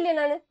அனுப்பவே இல்லையே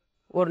நானு.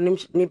 ஒரு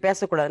நிமிஷம், நீ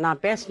பேசக்கூடாது.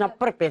 நான் பேசின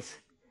அப்புறம் பேசு.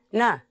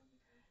 என்ன?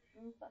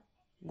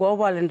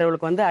 கோபால்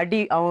என்றவளுக்கு வந்து அடி,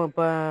 அவன்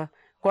இப்போ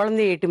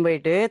குழந்தைய இட்டு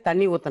போயிட்டு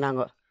தண்ணி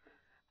ஊற்றினாங்க.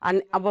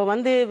 அப்போ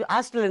வந்து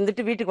ஹாஸ்டலில்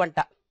இருந்துட்டு வீட்டுக்கு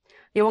வந்துட்டா.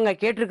 இவங்க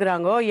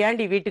கேட்டிருக்கிறாங்கோ,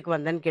 ஏண்டி வீட்டுக்கு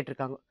வந்தேன்னு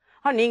கேட்டிருக்காங்க.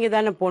 நீங்கள்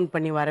தானே ஃபோன்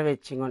பண்ணி வர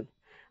வச்சிங்கன்னு.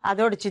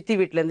 அதோட சித்தி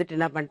வீட்டில் இருந்துட்டு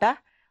என்ன பண்ணிட்டா,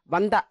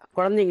 வந்தா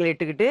குழந்தைங்களை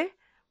இட்டுக்கிட்டு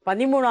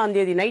 13ஆம்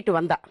தேதி நைட்டு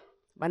வந்தா.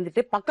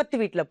 வந்துட்டு பக்கத்து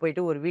வீட்டில்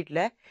போயிட்டு ஒரு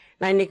வீட்டில்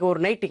நான் இன்னைக்கு ஒரு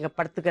நைட் இங்கே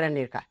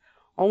படுத்துக்கிறேன்னு இருக்கா.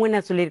 அவங்க என்ன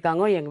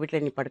சொல்லியிருக்காங்க, எங்கள்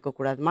வீட்டில் நீ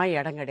படுக்கக்கூடாதுமா,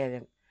 இடம் கிடையாது.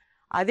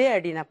 அதே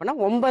அடி என்ன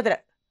பண்ணால் 9:30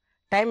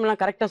 டைம்லாம்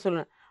கரெக்டாக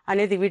சொல்லணும்.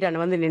 அன்னைக்கு வீட்டாண்ட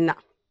வந்து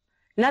நின்னான்.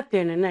 என்ன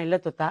தேணுன்னா, இல்லை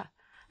தொத்தா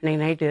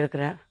இன்னைக்கு நைட்டு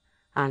இருக்கிறேன்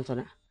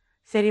சொன்னேன்.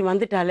 சரி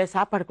வந்துட்டாலே,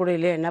 சாப்பாடு கூட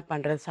இல்லையா, என்ன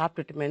பண்ணுறது,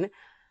 சாப்பிட்டுட்டுமேனு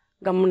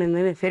கம்முன்னு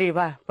இருந்துன்னு, சரி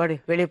வா படு,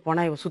 வெளியே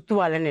போனால் இவன்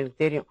சுற்றுவாளன்னு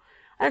எனக்கு தெரியும்.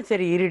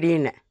 சரி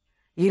இருடின்னு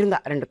இருந்தா.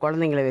 2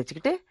 குழந்தைங்களை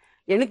வச்சுக்கிட்டு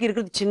எனக்கு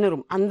இருக்கிறது சின்ன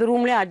ரூம், அந்த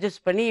ரூம்லேயே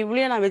அட்ஜஸ்ட் பண்ணி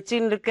இவ்வளோ நான்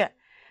வச்சுன்னு இருக்கேன்.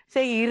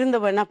 சரி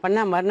இருந்தவ என்ன பண்ண,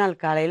 மறுநாள்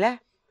காலையில்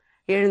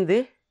எழுந்து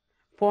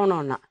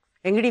போனோன்னா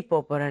எங்கடி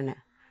போகிறேன்னு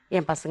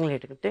என் பசங்களை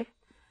எடுத்துக்கிட்டு,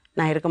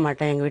 நான் இருக்க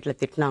மாட்டேன், எங்கள் வீட்டில்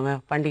திட்டினாங்க,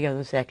 பண்டிகை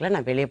எதுவும் சேர்க்கல,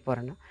 நான் வெளியே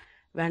போகிறேன்னா,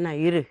 வேணா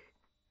இரு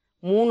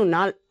 3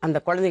 நாள் அந்த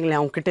குழந்தைங்கள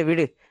அவங்க கிட்ட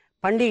விடு,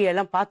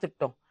 பண்டிகையெல்லாம்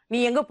பார்த்துட்டோம், நீ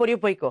எங்கே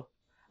போய்க்கோ,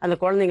 அந்த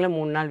குழந்தைங்கள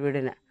 3 நாள்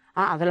விடுனேன்.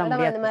 அதெல்லாம்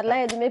முடியாது,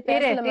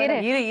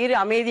 இரு இரு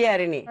அமைதியா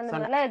இரு நீ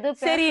சொன்ன.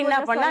 சரி என்ன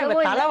பண்ணா, இவ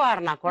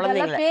தலைவாரினா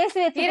குழந்தைங்கள,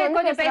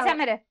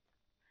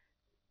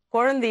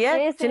 குழந்தைய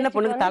சின்ன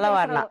பொண்ணுக்கு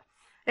தலைவாரினா,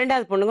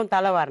 2வது பொண்ணுக்கும்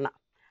தலைவாரினா,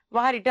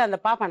 வாரிட்டு அந்த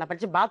பாப்பா நான்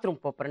படிச்சு பாத்ரூம்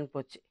போறேன்னு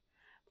போச்சு.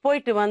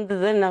 போயிட்டு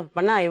வந்தது என்ன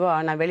பண்ணா, ஐயோ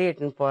நான்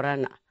வெளியேட்டுன்னு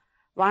போறேன்னா,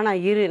 வானா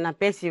இரு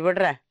நான் பேசி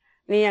விடுறேன்,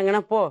 நீ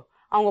எங்கன்னா போ,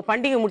 அவங்க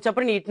பண்டிகை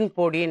முடிச்சப்பறம் நீ இட்டுன்னு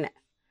போடின்னு.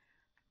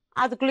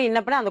 அதுக்குள்ள என்ன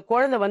பண்ண, அந்த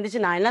குழந்தை வந்துச்சு.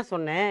 நான் என்ன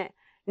சொன்னேன்,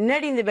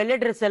 முன்னாடி இந்த வெள்ளை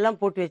ட்ரெஸ் எல்லாம்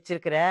போட்டு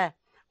வச்சிருக்கிற,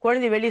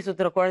 குழந்தை வெளியே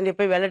சுத்துற குழந்தைய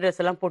போய் வெள்ளை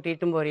ட்ரெஸ் எல்லாம் போட்டு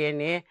இட்டும்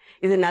போறியேன்னு,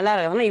 இது நல்லா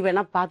இருக்காதுன்னா இவன்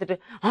என்ன பார்த்துட்டு,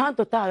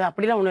 தொத்தா அது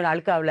அப்படிலாம் ஒன்று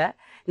அழுக்காவில்,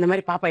 இந்த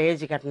மாதிரி பாப்பா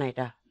ஏஜ்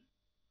கட்டணாயிட்டா,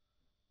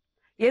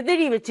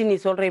 எதிரி வச்சு நீ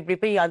சொல்ற இப்படி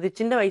போய், அது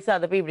சின்ன வயசு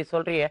அதை போய் இப்படி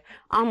சொல்றிய.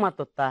 ஆமா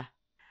தொத்தா.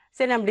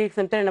 சரி அப்படி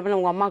சம்டைம் என்ன பண்ண,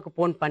 உங்க அம்மாவுக்கு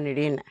ஃபோன்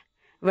பண்ணிடின்னு.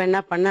 இவன் என்ன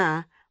பண்ணா,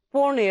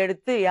 ஃபோன்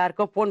எடுத்து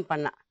யாருக்கோ ஃபோன்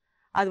பண்ணா,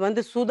 அது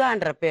வந்து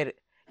சுதான்ற பேரு.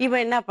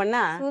 இவன் என்ன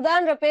பண்ணா,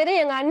 சுதான்ற பேரு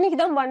எங்க அண்ணிக்கு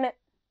தான் பண்ணேன்.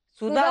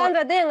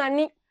 சுதான்றது எங்க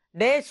அண்ணி.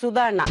 டே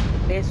சுதாண்ணா,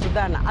 டே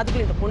சுதாண்ணா.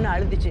 அதுக்குள்ள இந்த பொண்ணு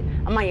அழுதுச்சு,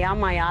 அம்மா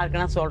ஏமா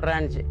யாருக்குன்னா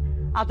சொல்றான்னுச்சு.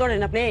 அதோட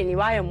என்ன பண்ணே, நீ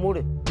வாய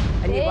மூடு,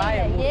 நீ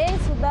வாய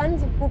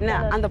மூடு.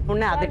 அந்த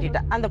பொண்ணை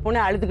அதட்டிட்டா. அந்த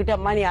பொண்ணை அழுதுகிட்டு,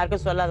 அம்மா நீ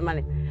யாருக்கும் சொல்லாதம்மா.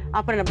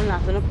 அப்புறம் என்ன பண்ண,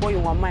 நான் சொன்னேன் போய்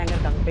உங்க அம்மா எங்க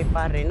இருக்காங்க போய்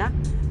பாடுறேன்னா,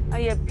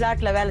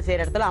 பிளாட்ல வேலை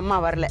செய்யற இடத்துல அம்மா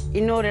வரல,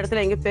 இன்னொரு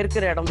இடத்துல எங்க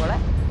பெருக்கிற இடம் போல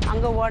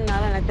அங்க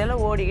ஓடினாலும் எனக்கு தெரியல.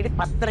 ஓடிக்கிட்டு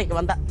 10:30க்கு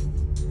வந்தா,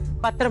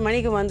 10:30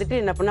 மணிக்கு வந்துட்டு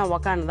என்ன பண்ணா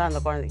உக்காந்துதான்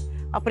அந்த குழந்தை.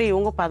 அப்புறம்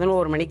இவங்க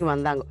 11 மணிக்கு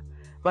வந்தாங்க.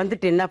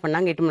 வந்துட்டு என்ன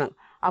பண்ணாங்க, 8 மணி.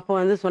 அப்போ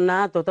வந்து சொன்னா,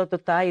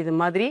 தொத்தா இது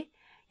மாதிரி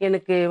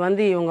எனக்கு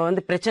வந்து இவங்க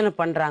வந்து பிரச்சனை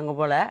பண்றாங்க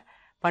போல,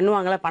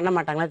 பண்ணுவாங்களா பண்ண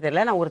மாட்டாங்களா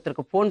தெரியல, நான்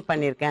ஒருத்தருக்கு ஃபோன்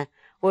பண்ணியிருக்கேன்,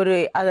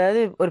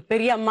 அதாவது ஒரு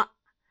பெரிய அம்மா,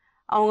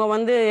 அவங்க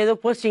வந்து ஏதோ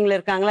போஸ்டிங்ல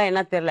இருக்காங்களா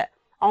என்ன தெரியல,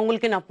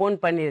 அவங்களுக்கு நான் ஃபோன்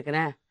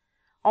பண்ணியிருக்கிறேன்,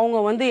 அவங்க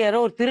வந்து யாரோ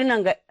ஒரு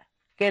திருநங்கை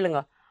கேளுங்க,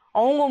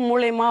 அவங்க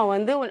மூலயமா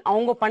வந்து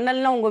அவங்க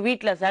பண்ணலன்னா உங்க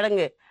வீட்டில்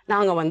சடங்கு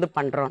நாங்கள் வந்து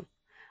பண்றோம்.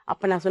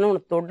 அப்ப நான் சொன்னேன்,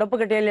 உனக்கு தொட்டப்பு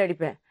கட்டையில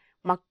அடிப்பேன்,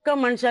 மக்க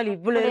மனுஷால்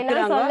இவ்வளவு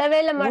இருக்கிறாங்க,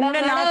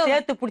 நான்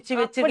சேர்த்து பிடிச்சி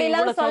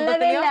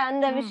வச்சிருக்கேன்.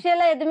 அந்த விஷயம்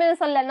எல்லாம் எதுவுமே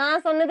சொல்ல,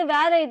 நான் சொன்னது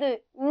வேற, இது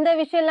இந்த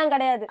விஷயம் எல்லாம்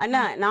கிடையாது.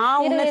 அண்ணா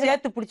நான் உன்னை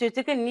சேர்த்து பிடிச்சி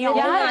வச்சிருக்கேன். நீ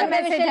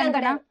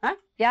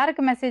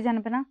யாருக்கு மெசேஜ்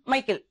அனுப்புனா?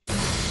 மைக்கேல்.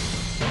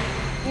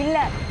 இல்ல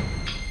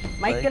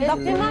மைக்கேல்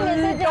தான்,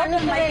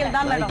 மைக்கேல்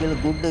தான் மேடம். மைக்கேல்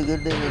குட்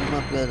குட் என்னமா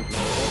பேர்,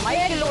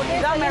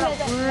 மைக்கேல் தான் மேடம்.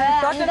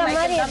 அந்த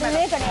மாதிரி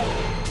எதுவுமே கிடையாது.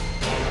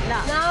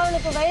 நான்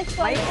உனக்கு வயசு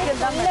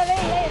சொல்லவே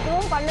இல்லை,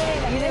 எதுவும் பண்ணவே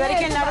இல்லை. இது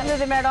வரைக்கும்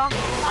நடந்தது மேடம்.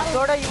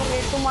 அதோட இவங்க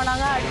எடுத்து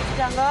போனாங்க,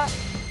 அடிச்சுட்டாங்க,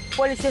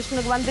 போலீஸ்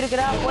ஸ்டேஷனுக்கு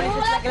வந்திருக்கிறா, போலீஸ்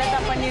ஸ்டேஷன்ல கலெக்டா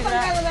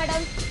பண்ணிருக்கிறா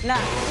மேடம். என்ன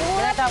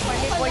கலெக்டா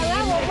பண்ணி போய்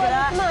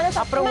இருந்திருக்கிறா.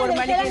 அப்புறம் 1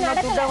 மணிக்கு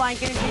இன்னும் துட்டை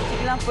வாங்கிட்டு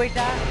பீச்சுக்கெல்லாம்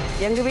போயிட்டா.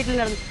 எங்க வீட்டுல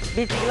நடந்து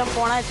பீச்சுக்கெல்லாம்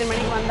போனா 8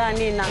 மணிக்கு வந்தா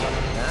அண்ணின்னாங்க.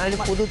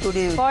 புது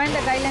துணி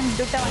குழந்தை கையில இருந்து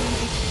துட்டை வாங்கி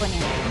பீச்சுக்கு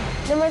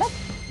போனீங்க மேடம்.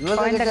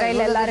 குழந்தை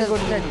கையில எல்லாரும்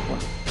கொடுத்து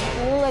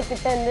இவங்க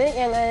கிட்ட இருந்து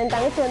என்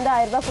தங்கச்சி வந்து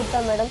 1000 ரூபாய் கொடுத்தா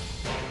மேடம்.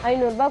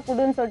 500 ரூபாய்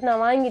கொடுன்னு சொல்லிட்டு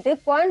நான் வாங்கிட்டு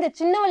குழந்தை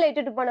சின்னவளை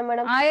இட்டுட்டு போனேன்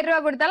மேடம். 1000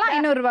 ரூபாய் கொடுத்தாலும்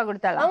 500 ரூபாய்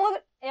கொடுத்தாலும் அவங்க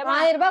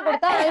 1000 ரூபாய்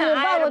கொடுத்தா 500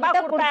 ரூபாய்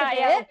கொடுத்துட்டு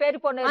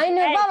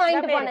 500 ரூபாய்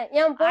வாங்கிட்டு போனேன்.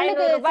 என்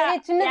பொண்ணுக்கு சரி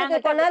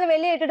சின்னதுக்கு கொஞ்ச நேரம்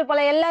வெளியே இட்டுட்டு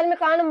போல, எல்லாருமே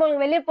காணும் போங்க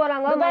வெளியே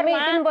போறாங்க, மம்மி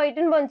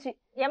இட்டுன்னு போச்சு.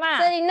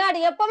 சரி இன்னாடி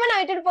எப்பவுமே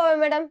நான் இட்டுட்டு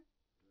போவேன் மேடம்.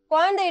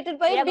 குழந்தை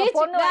இட்டுட்டு போய்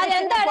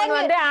எந்த இடம்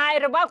வந்து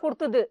 1000 ரூபாய்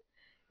கொடுத்தது,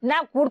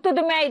 நான்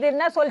கொடுத்ததுமே இது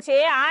என்ன சொல்லிச்சு,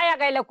 ஆயா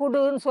கையில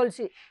குடுன்னு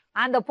சொல்லிச்சு.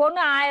 அந்த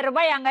பொண்ணு 1000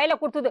 ரூபாய் என் கையில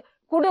கொடுத்தது.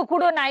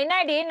 குடு நான்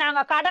என்னாடி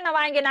நாங்க கடனை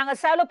வாங்கி நாங்க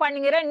செலவு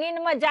பண்ணிக்கிறேன்,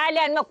 நீனுமா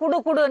ஜாலியா இனிமே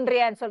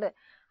குடுன்றியான்னு சொல்லு.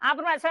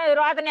 அப்புறமா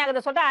ரோதனை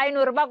ஆகுது சொல்லிட்டு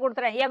 500 ரூபாய்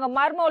கொடுத்துறேன். எங்க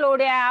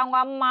மருமகளுடைய அவங்க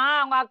அம்மா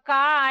அவங்க அக்கா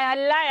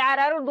எல்லாம்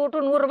யாரும்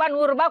துட்டு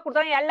 100 ரூபாய்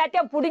கொடுத்தாங்க.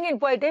 எல்லாத்தையும்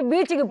புடுங்கின்னு போயிட்டு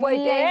பீச்சுக்கு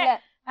போயிட்டு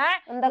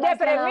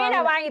மீனை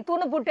வாங்கி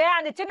துணு புட்டு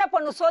அந்த சின்ன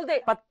பொண்ணு சொல்லுது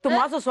 10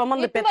 மாசம்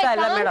சுமந்து பெத்தா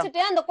இல்ல மேடம்.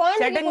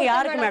 செடுங்க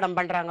யாருக்கு மேடம்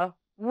பண்றாங்க?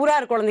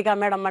 ஊரார் குழந்தைக்கா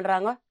மேடம்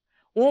பண்றாங்க?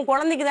 உன்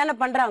குழந்தைக்கு தானே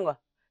பண்றாங்க.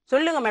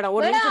 சொல்லுங்க மேடம்.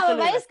 ஒரு நிமிஷம்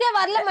சொல்லுங்க. வயசுக்கே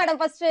வரல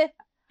மேடம். ஃபர்ஸ்ட்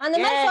அந்த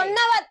மாதிரி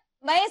சொன்னவ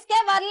வயசுக்கே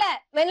வரல.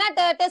 வேணா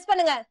டெஸ்ட்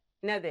பண்ணுங்க.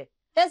 என்னது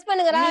டெஸ்ட்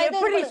பண்ணுங்க. நீ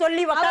எப்படி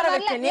சொல்லி வக்கார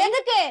வச்ச நீ?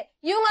 எதுக்கு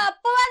இவங்க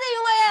அப்பவாது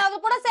இவங்க அவ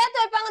கூட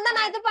சேர்த்து வைப்பாங்க தான்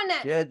நான் இது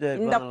பண்ணேன்.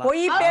 இந்த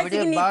பொய்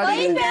பேசி நீ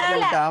பொய்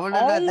பேசல.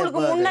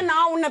 அவங்களுக்கு முன்ன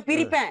நான் உன்னை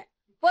பிரிப்பேன்.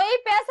 பொய்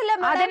பேசல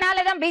மேடம்.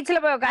 அதனால தான்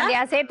பீச்ல போய்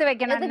உட்கார்ந்தியா? சேர்த்து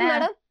வைக்கணும்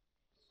மேடம்.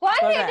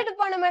 குழந்தை எடுத்துட்டு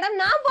போன மேடம்.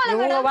 நான் போல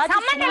மேடம்.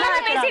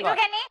 சம்மந்தம் பேசிட்டு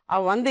இருக்க நீ.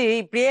 அவ வந்து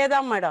இப்படியே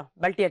தான் மேடம்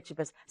பல்ட்டி அடிச்சு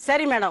பேச.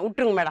 சரி மேடம்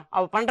விட்டுருங்க மேடம்.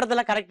 அவ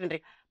பண்றதெல்லாம்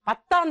கரெக்ட்ன்றீங்க.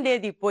 10ஆம்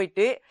தேதி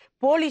போயிட்டு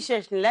போலீஸ்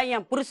ஸ்டேஷன்ல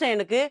என் புருஷன்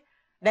எனக்கு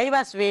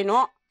டைவர்ஸ்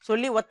வேணும்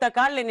சொல்லி ஒத்த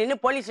கால்ல நின்னு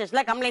போலீஸ்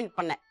ஸ்டேஷன்ல கம்ப்ளைண்ட்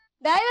பண்ணேன்.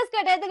 டைவர்ஸ்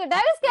கேட்ட எதுக்கு?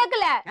 டைவர்ஸ்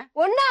கேக்கல.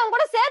 ஒண்ணு அவங்க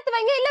கூட சேர்த்து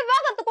வைங்க இல்ல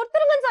விவாகரத்து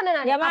கொடுத்துருங்கன்னு சொன்னேன்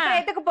நான்.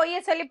 அப்புறம் எதுக்கு போய்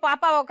சொல்லி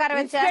பாப்பா உட்கார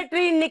வச்ச?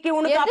 செக்ரட்டரி இன்னைக்கு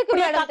உனக்கு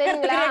அப்படியே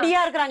கக்கறதுக்கு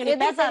ரெடியா இருக்காங்க. நீ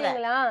பேசாத.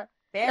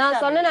 நான்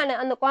சொன்னேன் நானு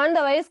அந்த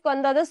குழந்தை வயசுக்கு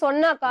வந்தது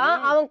சொன்னாக்கா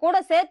அவங்க கூட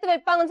சேர்த்து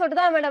வைப்பாங்கன்னு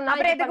சொல்லிட்டு தான் மேடம்.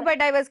 அப்புறம் எதுக்கு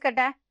போய் டைவர்ஸ்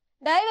கேட்ட?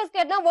 டைவர்ஸ்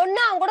கேட்டா ஒண்ணு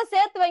அவங்க கூட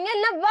சேர்த்து வைங்க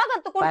இல்ல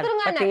விவாகரத்து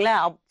கொடுத்துருங்க. பாத்தீங்களா?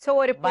 சோ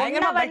ஒரு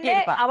பொண்ண வந்து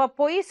அவ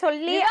பொய்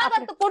சொல்லி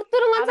விவாகரத்து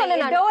கொடுத்துருங்கன்னு சொல்லி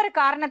ஏதோ ஒரு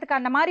காரணத்துக்கு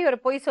அந்த மாதிரி ஒரு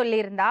பொய் சொல்லி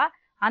இருந்தா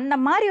அந்த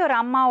மாதிரி ஒரு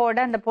அம்மாவோட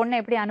அந்த பொண்ணை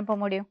எப்படி அனுப்ப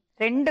முடியும்?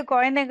 2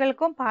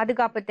 குழந்தைகளுக்கும்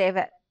பாதுகாப்பு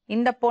தேவை.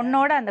 இந்த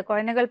பொண்ணோட அந்த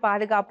குழந்தைகள்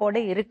பாதுகாப்போட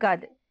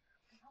இருக்காது.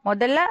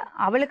 முதல்ல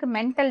அவளுக்கு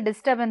மென்டல்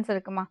டிஸ்டர்பன்ஸ்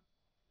இருக்குமா?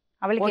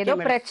 அவளுக்கு ஏதோ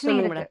பிரச்சனை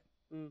இருக்கு.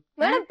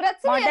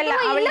 முதல்ல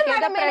அவளுக்கு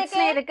ஏதோ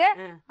பிரச்சனை இருக்கு,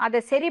 அதை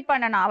சரி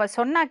பண்ணணும். அவ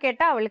சொன்னா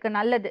கேட்டா அவளுக்கு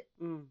நல்லது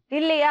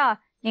இல்லையா?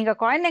 நீங்க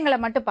குழந்தைங்களை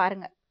மட்டும்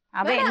பாருங்க.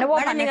 அவ என்னவோ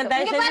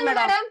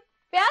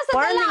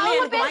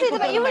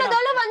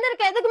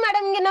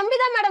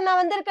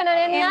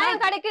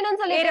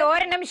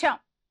ஒரு நிமிஷம்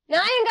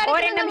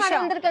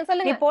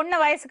நீ பொண்ணு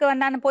வயசுக்கு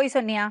வந்தான்னு போய்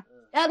சொன்னியா?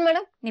 யார்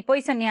மேடம்? நீ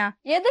போய் சொன்னியா?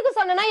 எதுக்கு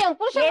சொன்னா என்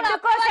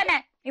புருஷன்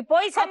நீ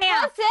போய் சொன்னியா?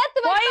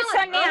 போய்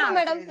சொன்னியா?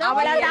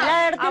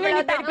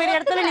 பெரிய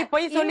இடத்துல நீ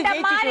போய் சொல்லி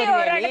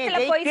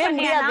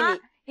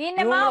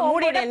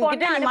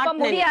அனுப்ப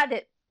முடியாது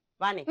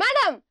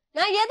மேடம்.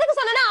 நான் எதுக்கு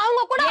சொன்னேன்னா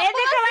அவங்க கூட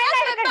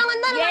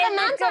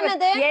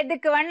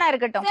எதுக்கு வேணா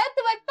இருக்கட்டும்,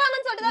 சேர்த்து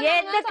வைப்பாங்கன்னு சொல்லிட்டு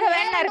எதுக்கு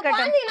வேணா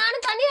இருக்கட்டும்,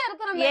 நானும் தனியா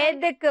இருக்கிறேன்.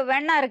 எதுக்கு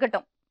வேணா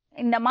இருக்கட்டும்.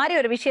 இந்த மாதிரி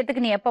ஒரு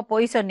விஷயத்துக்கு நீ எப்ப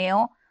போய் சொன்னியோ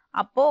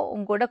அப்போ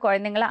உங்க கூட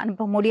குழந்தைங்களை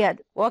அனுப்ப முடியாது.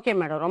 ஓகே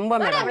மேடம், ரொம்ப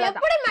மேடம்.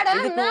 எப்படி மேடம்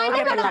நான்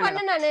என்ன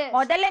பண்ணேன்? நானு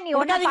முதல்ல நீ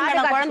ஒண்ணு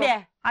பாதுகாத்து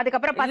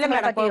அதுக்கப்புறம்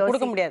பசங்களை பத்தி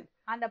கொடுக்க முடியாது.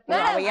 அந்த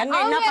எங்க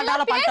என்ன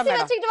பண்ணாலும் பண்ணட்டும்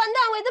மேடம். வச்சிட்டு வந்து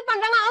அவங்க இது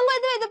பண்றாங்க,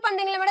 அவங்க இது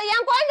பண்றீங்களா மேடம்?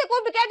 என் குழந்தை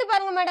கூப்பிட்டு கேட்டு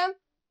பாருங்க மேடம்.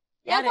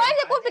 என்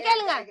குழந்தை கூப்பிட்டு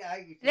கேளுங்க.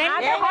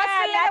 2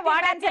 ஹாஸ்டல்ல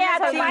வார்டன் செய்ய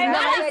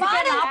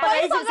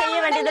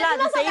வேண்டியதுல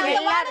அது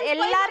செய்வீங்க.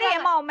 எல்லாரும்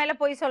ஏமா உன் மேல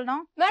போய்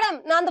சொல்லணும் மேடம்?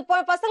 நான் அந்த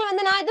பசங்க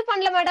வந்து நான் இது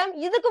பண்ணல மேடம்.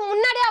 இதுக்கு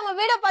முன்னாடி அவங்க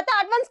வீடியோ பார்த்து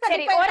அட்வான்ஸ்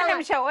கட்டி ஒரு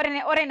நிமிஷம்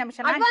ஒரே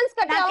நிமிஷம் நான்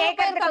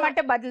கேக்குறதுக்கு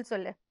மட்டும் பதில்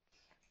சொல்லு.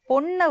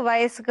 பொண்ணு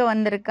வயசுக்கு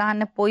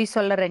வந்திருக்கான்னு போய்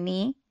சொல்ற நீ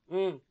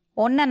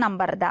ஒன்ன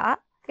நம்பறதா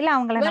இல்ல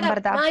அவங்கள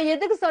நம்பறதா? நான்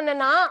எதுக்கு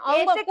சொன்னேன்னா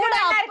அவங்க கூட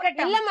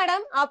இல்ல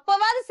மேடம்,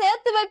 அப்பவாது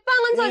சேர்த்து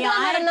வைப்பாங்கன்னு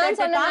சொல்றாங்க. நான்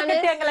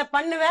சொன்னேன் எங்களை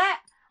பண்ணுவேன்,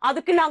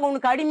 அதுக்கு நாங்க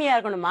உனக்கு அடிமையா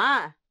இருக்கணுமா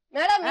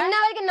மேடம்? இன்ன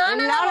வரைக்கும்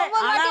நானா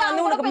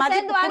உனக்கு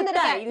மதிப்பு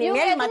கொடுத்தேன்,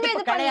 இனிமேல்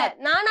மதிப்பு கிடையாது.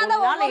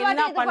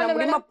 என்ன பண்ண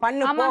முடியுமா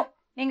பண்ணு.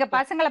 நீங்க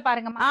பசங்களை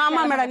பாருங்க.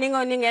 ஆமா மேடம்,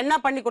 நீங்க என்ன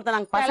பண்ணி கொடுத்தா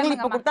நாங்க பசங்க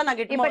இப்ப கொடுத்தா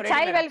நாங்க இப்ப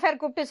சைல்ட்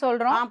வெல்ஃபேர் கூப்பிட்டு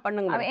சொல்றோம்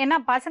பண்ணுங்க. ஏன்னா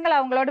பசங்களை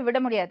அவங்களோட விட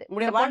முடியாது,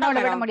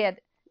 விட முடியாது.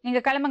 நீங்க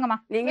கிளம்புங்கம்மா.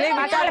 நீங்களே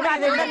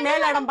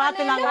மேல் இடம்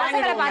பார்த்து நாங்க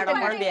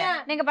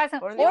வாங்கிடுவோம். நீங்க பசங்க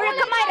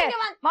ஒழுக்கமா இரு,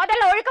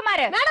 முதல்ல ஒழுக்கமா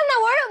இரு. மேடம்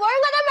நான்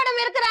ஒழுங்கா தான்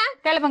மேடம் இருக்கறேன்.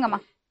 கிளம்புங்கம்மா,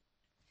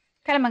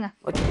 கிளம்புங்க.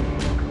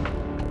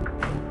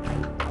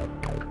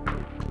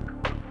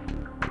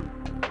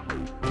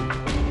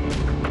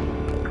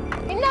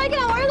 இன்ன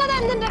வரைக்கும் நான் ஒழுங்கா தான்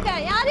இருந்துட்டு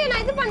இருக்கேன். யாரையும்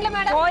நான் இது பண்ணல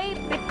மேடம். போய்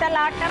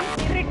பித்தலாட்டம்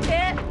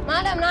திருட்டு.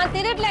 மேடம் நான்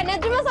திருடல,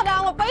 நிஜமா சொல்றேன்.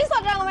 அவங்க பொய்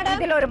சொல்றாங்க மேடம்.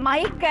 இதுல ஒரு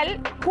மைக்கேல்,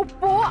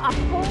 குப்பு,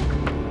 அப்பு.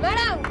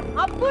 மேடம்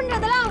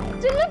அப்புன்றதெல்லாம்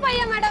சின்ன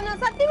பையன் மேடம்.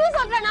 நான் சத்தியமா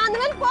சொல்றேன், நான் அந்த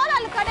மாதிரி போற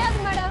ஆளு கிடையாது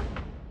மேடம்.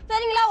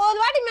 சரிங்களா? ஒரு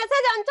வாட்டி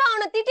மெசேஜ் அனுப்பிச்சா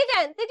அவனை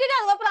திட்டிட்டேன்.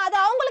 அதுக்கப்புறம் அது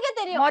அவங்களுக்கே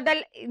தெரியும்.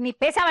 முதல் நீ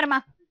பேசாம வரமா.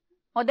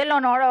 முதல்ல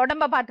உன்னோட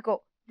உடம்ப பாத்துக்கோ,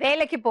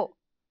 வேலைக்கு போ,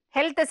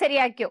 ஹெல்த்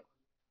சரியாக்கியோ.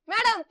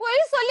 மேடம்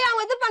பொய் சொல்லி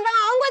அவங்க இது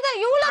பண்றாங்க. அவங்க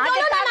இவ்வளவு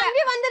தூரம் நான்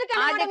நம்பி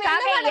வந்திருக்கேன்.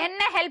 அதுக்காக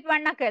என்ன ஹெல்ப்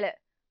பண்ணா கேளு.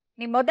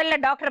 நீ முதல்ல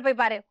டாக்டர்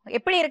போய் பாரு,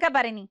 எப்படி இருக்க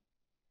பாரு. நீ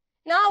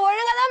நான்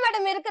ஒழுங்கா தான்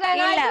மேடம் இருக்கறேன்.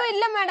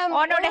 இல்ல மேடம்,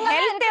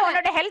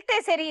 உன்னோட ஹெல்த்தே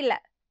சரியில்லை.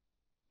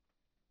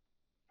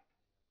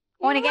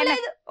 உனக்கு என்ன,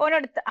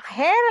 உன்னோட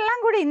ஹேர்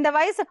எல்லாம் கூட இந்த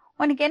வயசு.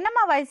 உனக்கு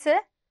என்னமா வயசு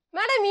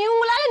மேடம்?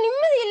 இவங்களால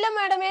நிம்மதி இல்ல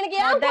மேடம். எனக்கு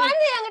என்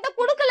குழந்தை என்கிட்ட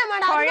குடுக்கல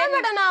மேடம். அதான்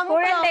மேடம் நான்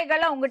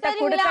குழந்தைகளை உங்ககிட்ட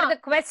குடுக்கிறது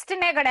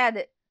குவெஸ்டனே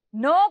கிடையாது.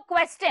 No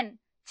question.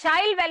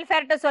 சைல்ட்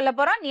வெல்ஃபேர்ட்ட சொல்ல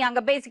போறோம், நீ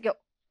அங்க பேசிக்கோ.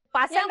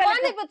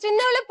 பசங்களுக்கு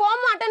சின்னவளே போக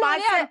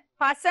மாட்டேன்.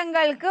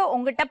 பசங்களுக்கு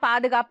உங்ககிட்ட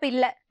பாதுகாப்பு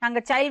இல்ல. நாங்க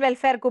சைல்ட்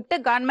வெல்ஃபேர்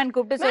கூப்பிட்டு கவர்மெண்ட்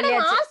கூப்பிட்டு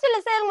சொல்லியாச்சு. ஹாஸ்டல்ல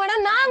சேருங்க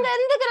மேடம், நாங்க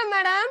இருந்துக்கிறோம்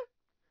மேடம்.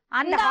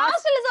 அந்த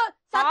ஹாஸ்டல்ல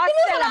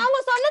சத்தியமா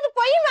அவங்க சொன்னது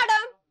பொய்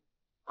மேடம்.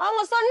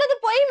 அவங்க சொன்னது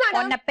பொய் மேடம்.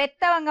 உன்னை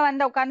பெத்தவங்க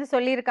வந்து உட்கார்ந்து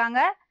சொல்லிருக்காங்க.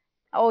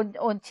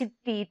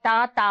 சித்தி,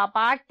 தாத்தா,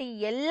 பாட்டி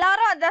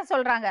எல்லாரும் அதான்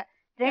சொல்றாங்க.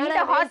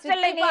 2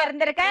 ஹாஸ்டல்ல நீ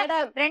இருந்திருக்க.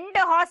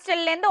 2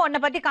 ஹாஸ்டல்ல இருந்து உன்னை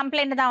பத்தி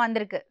கம்ப்ளைண்ட் தான்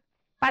வந்திருக்கு.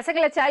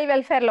 பசங்களை சைல்ட்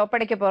வெல்ஃபேர்ல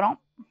ஒப்படைக்க போறோம்,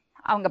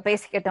 அவங்க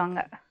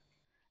பேசிக்கிட்டவங்க.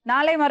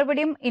 நாளை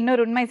மறுபடியும்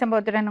இன்னொரு உண்மை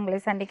சம்பவத்துடன் உங்களை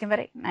சந்திக்கும்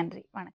வரை நன்றி, வணக்கம்.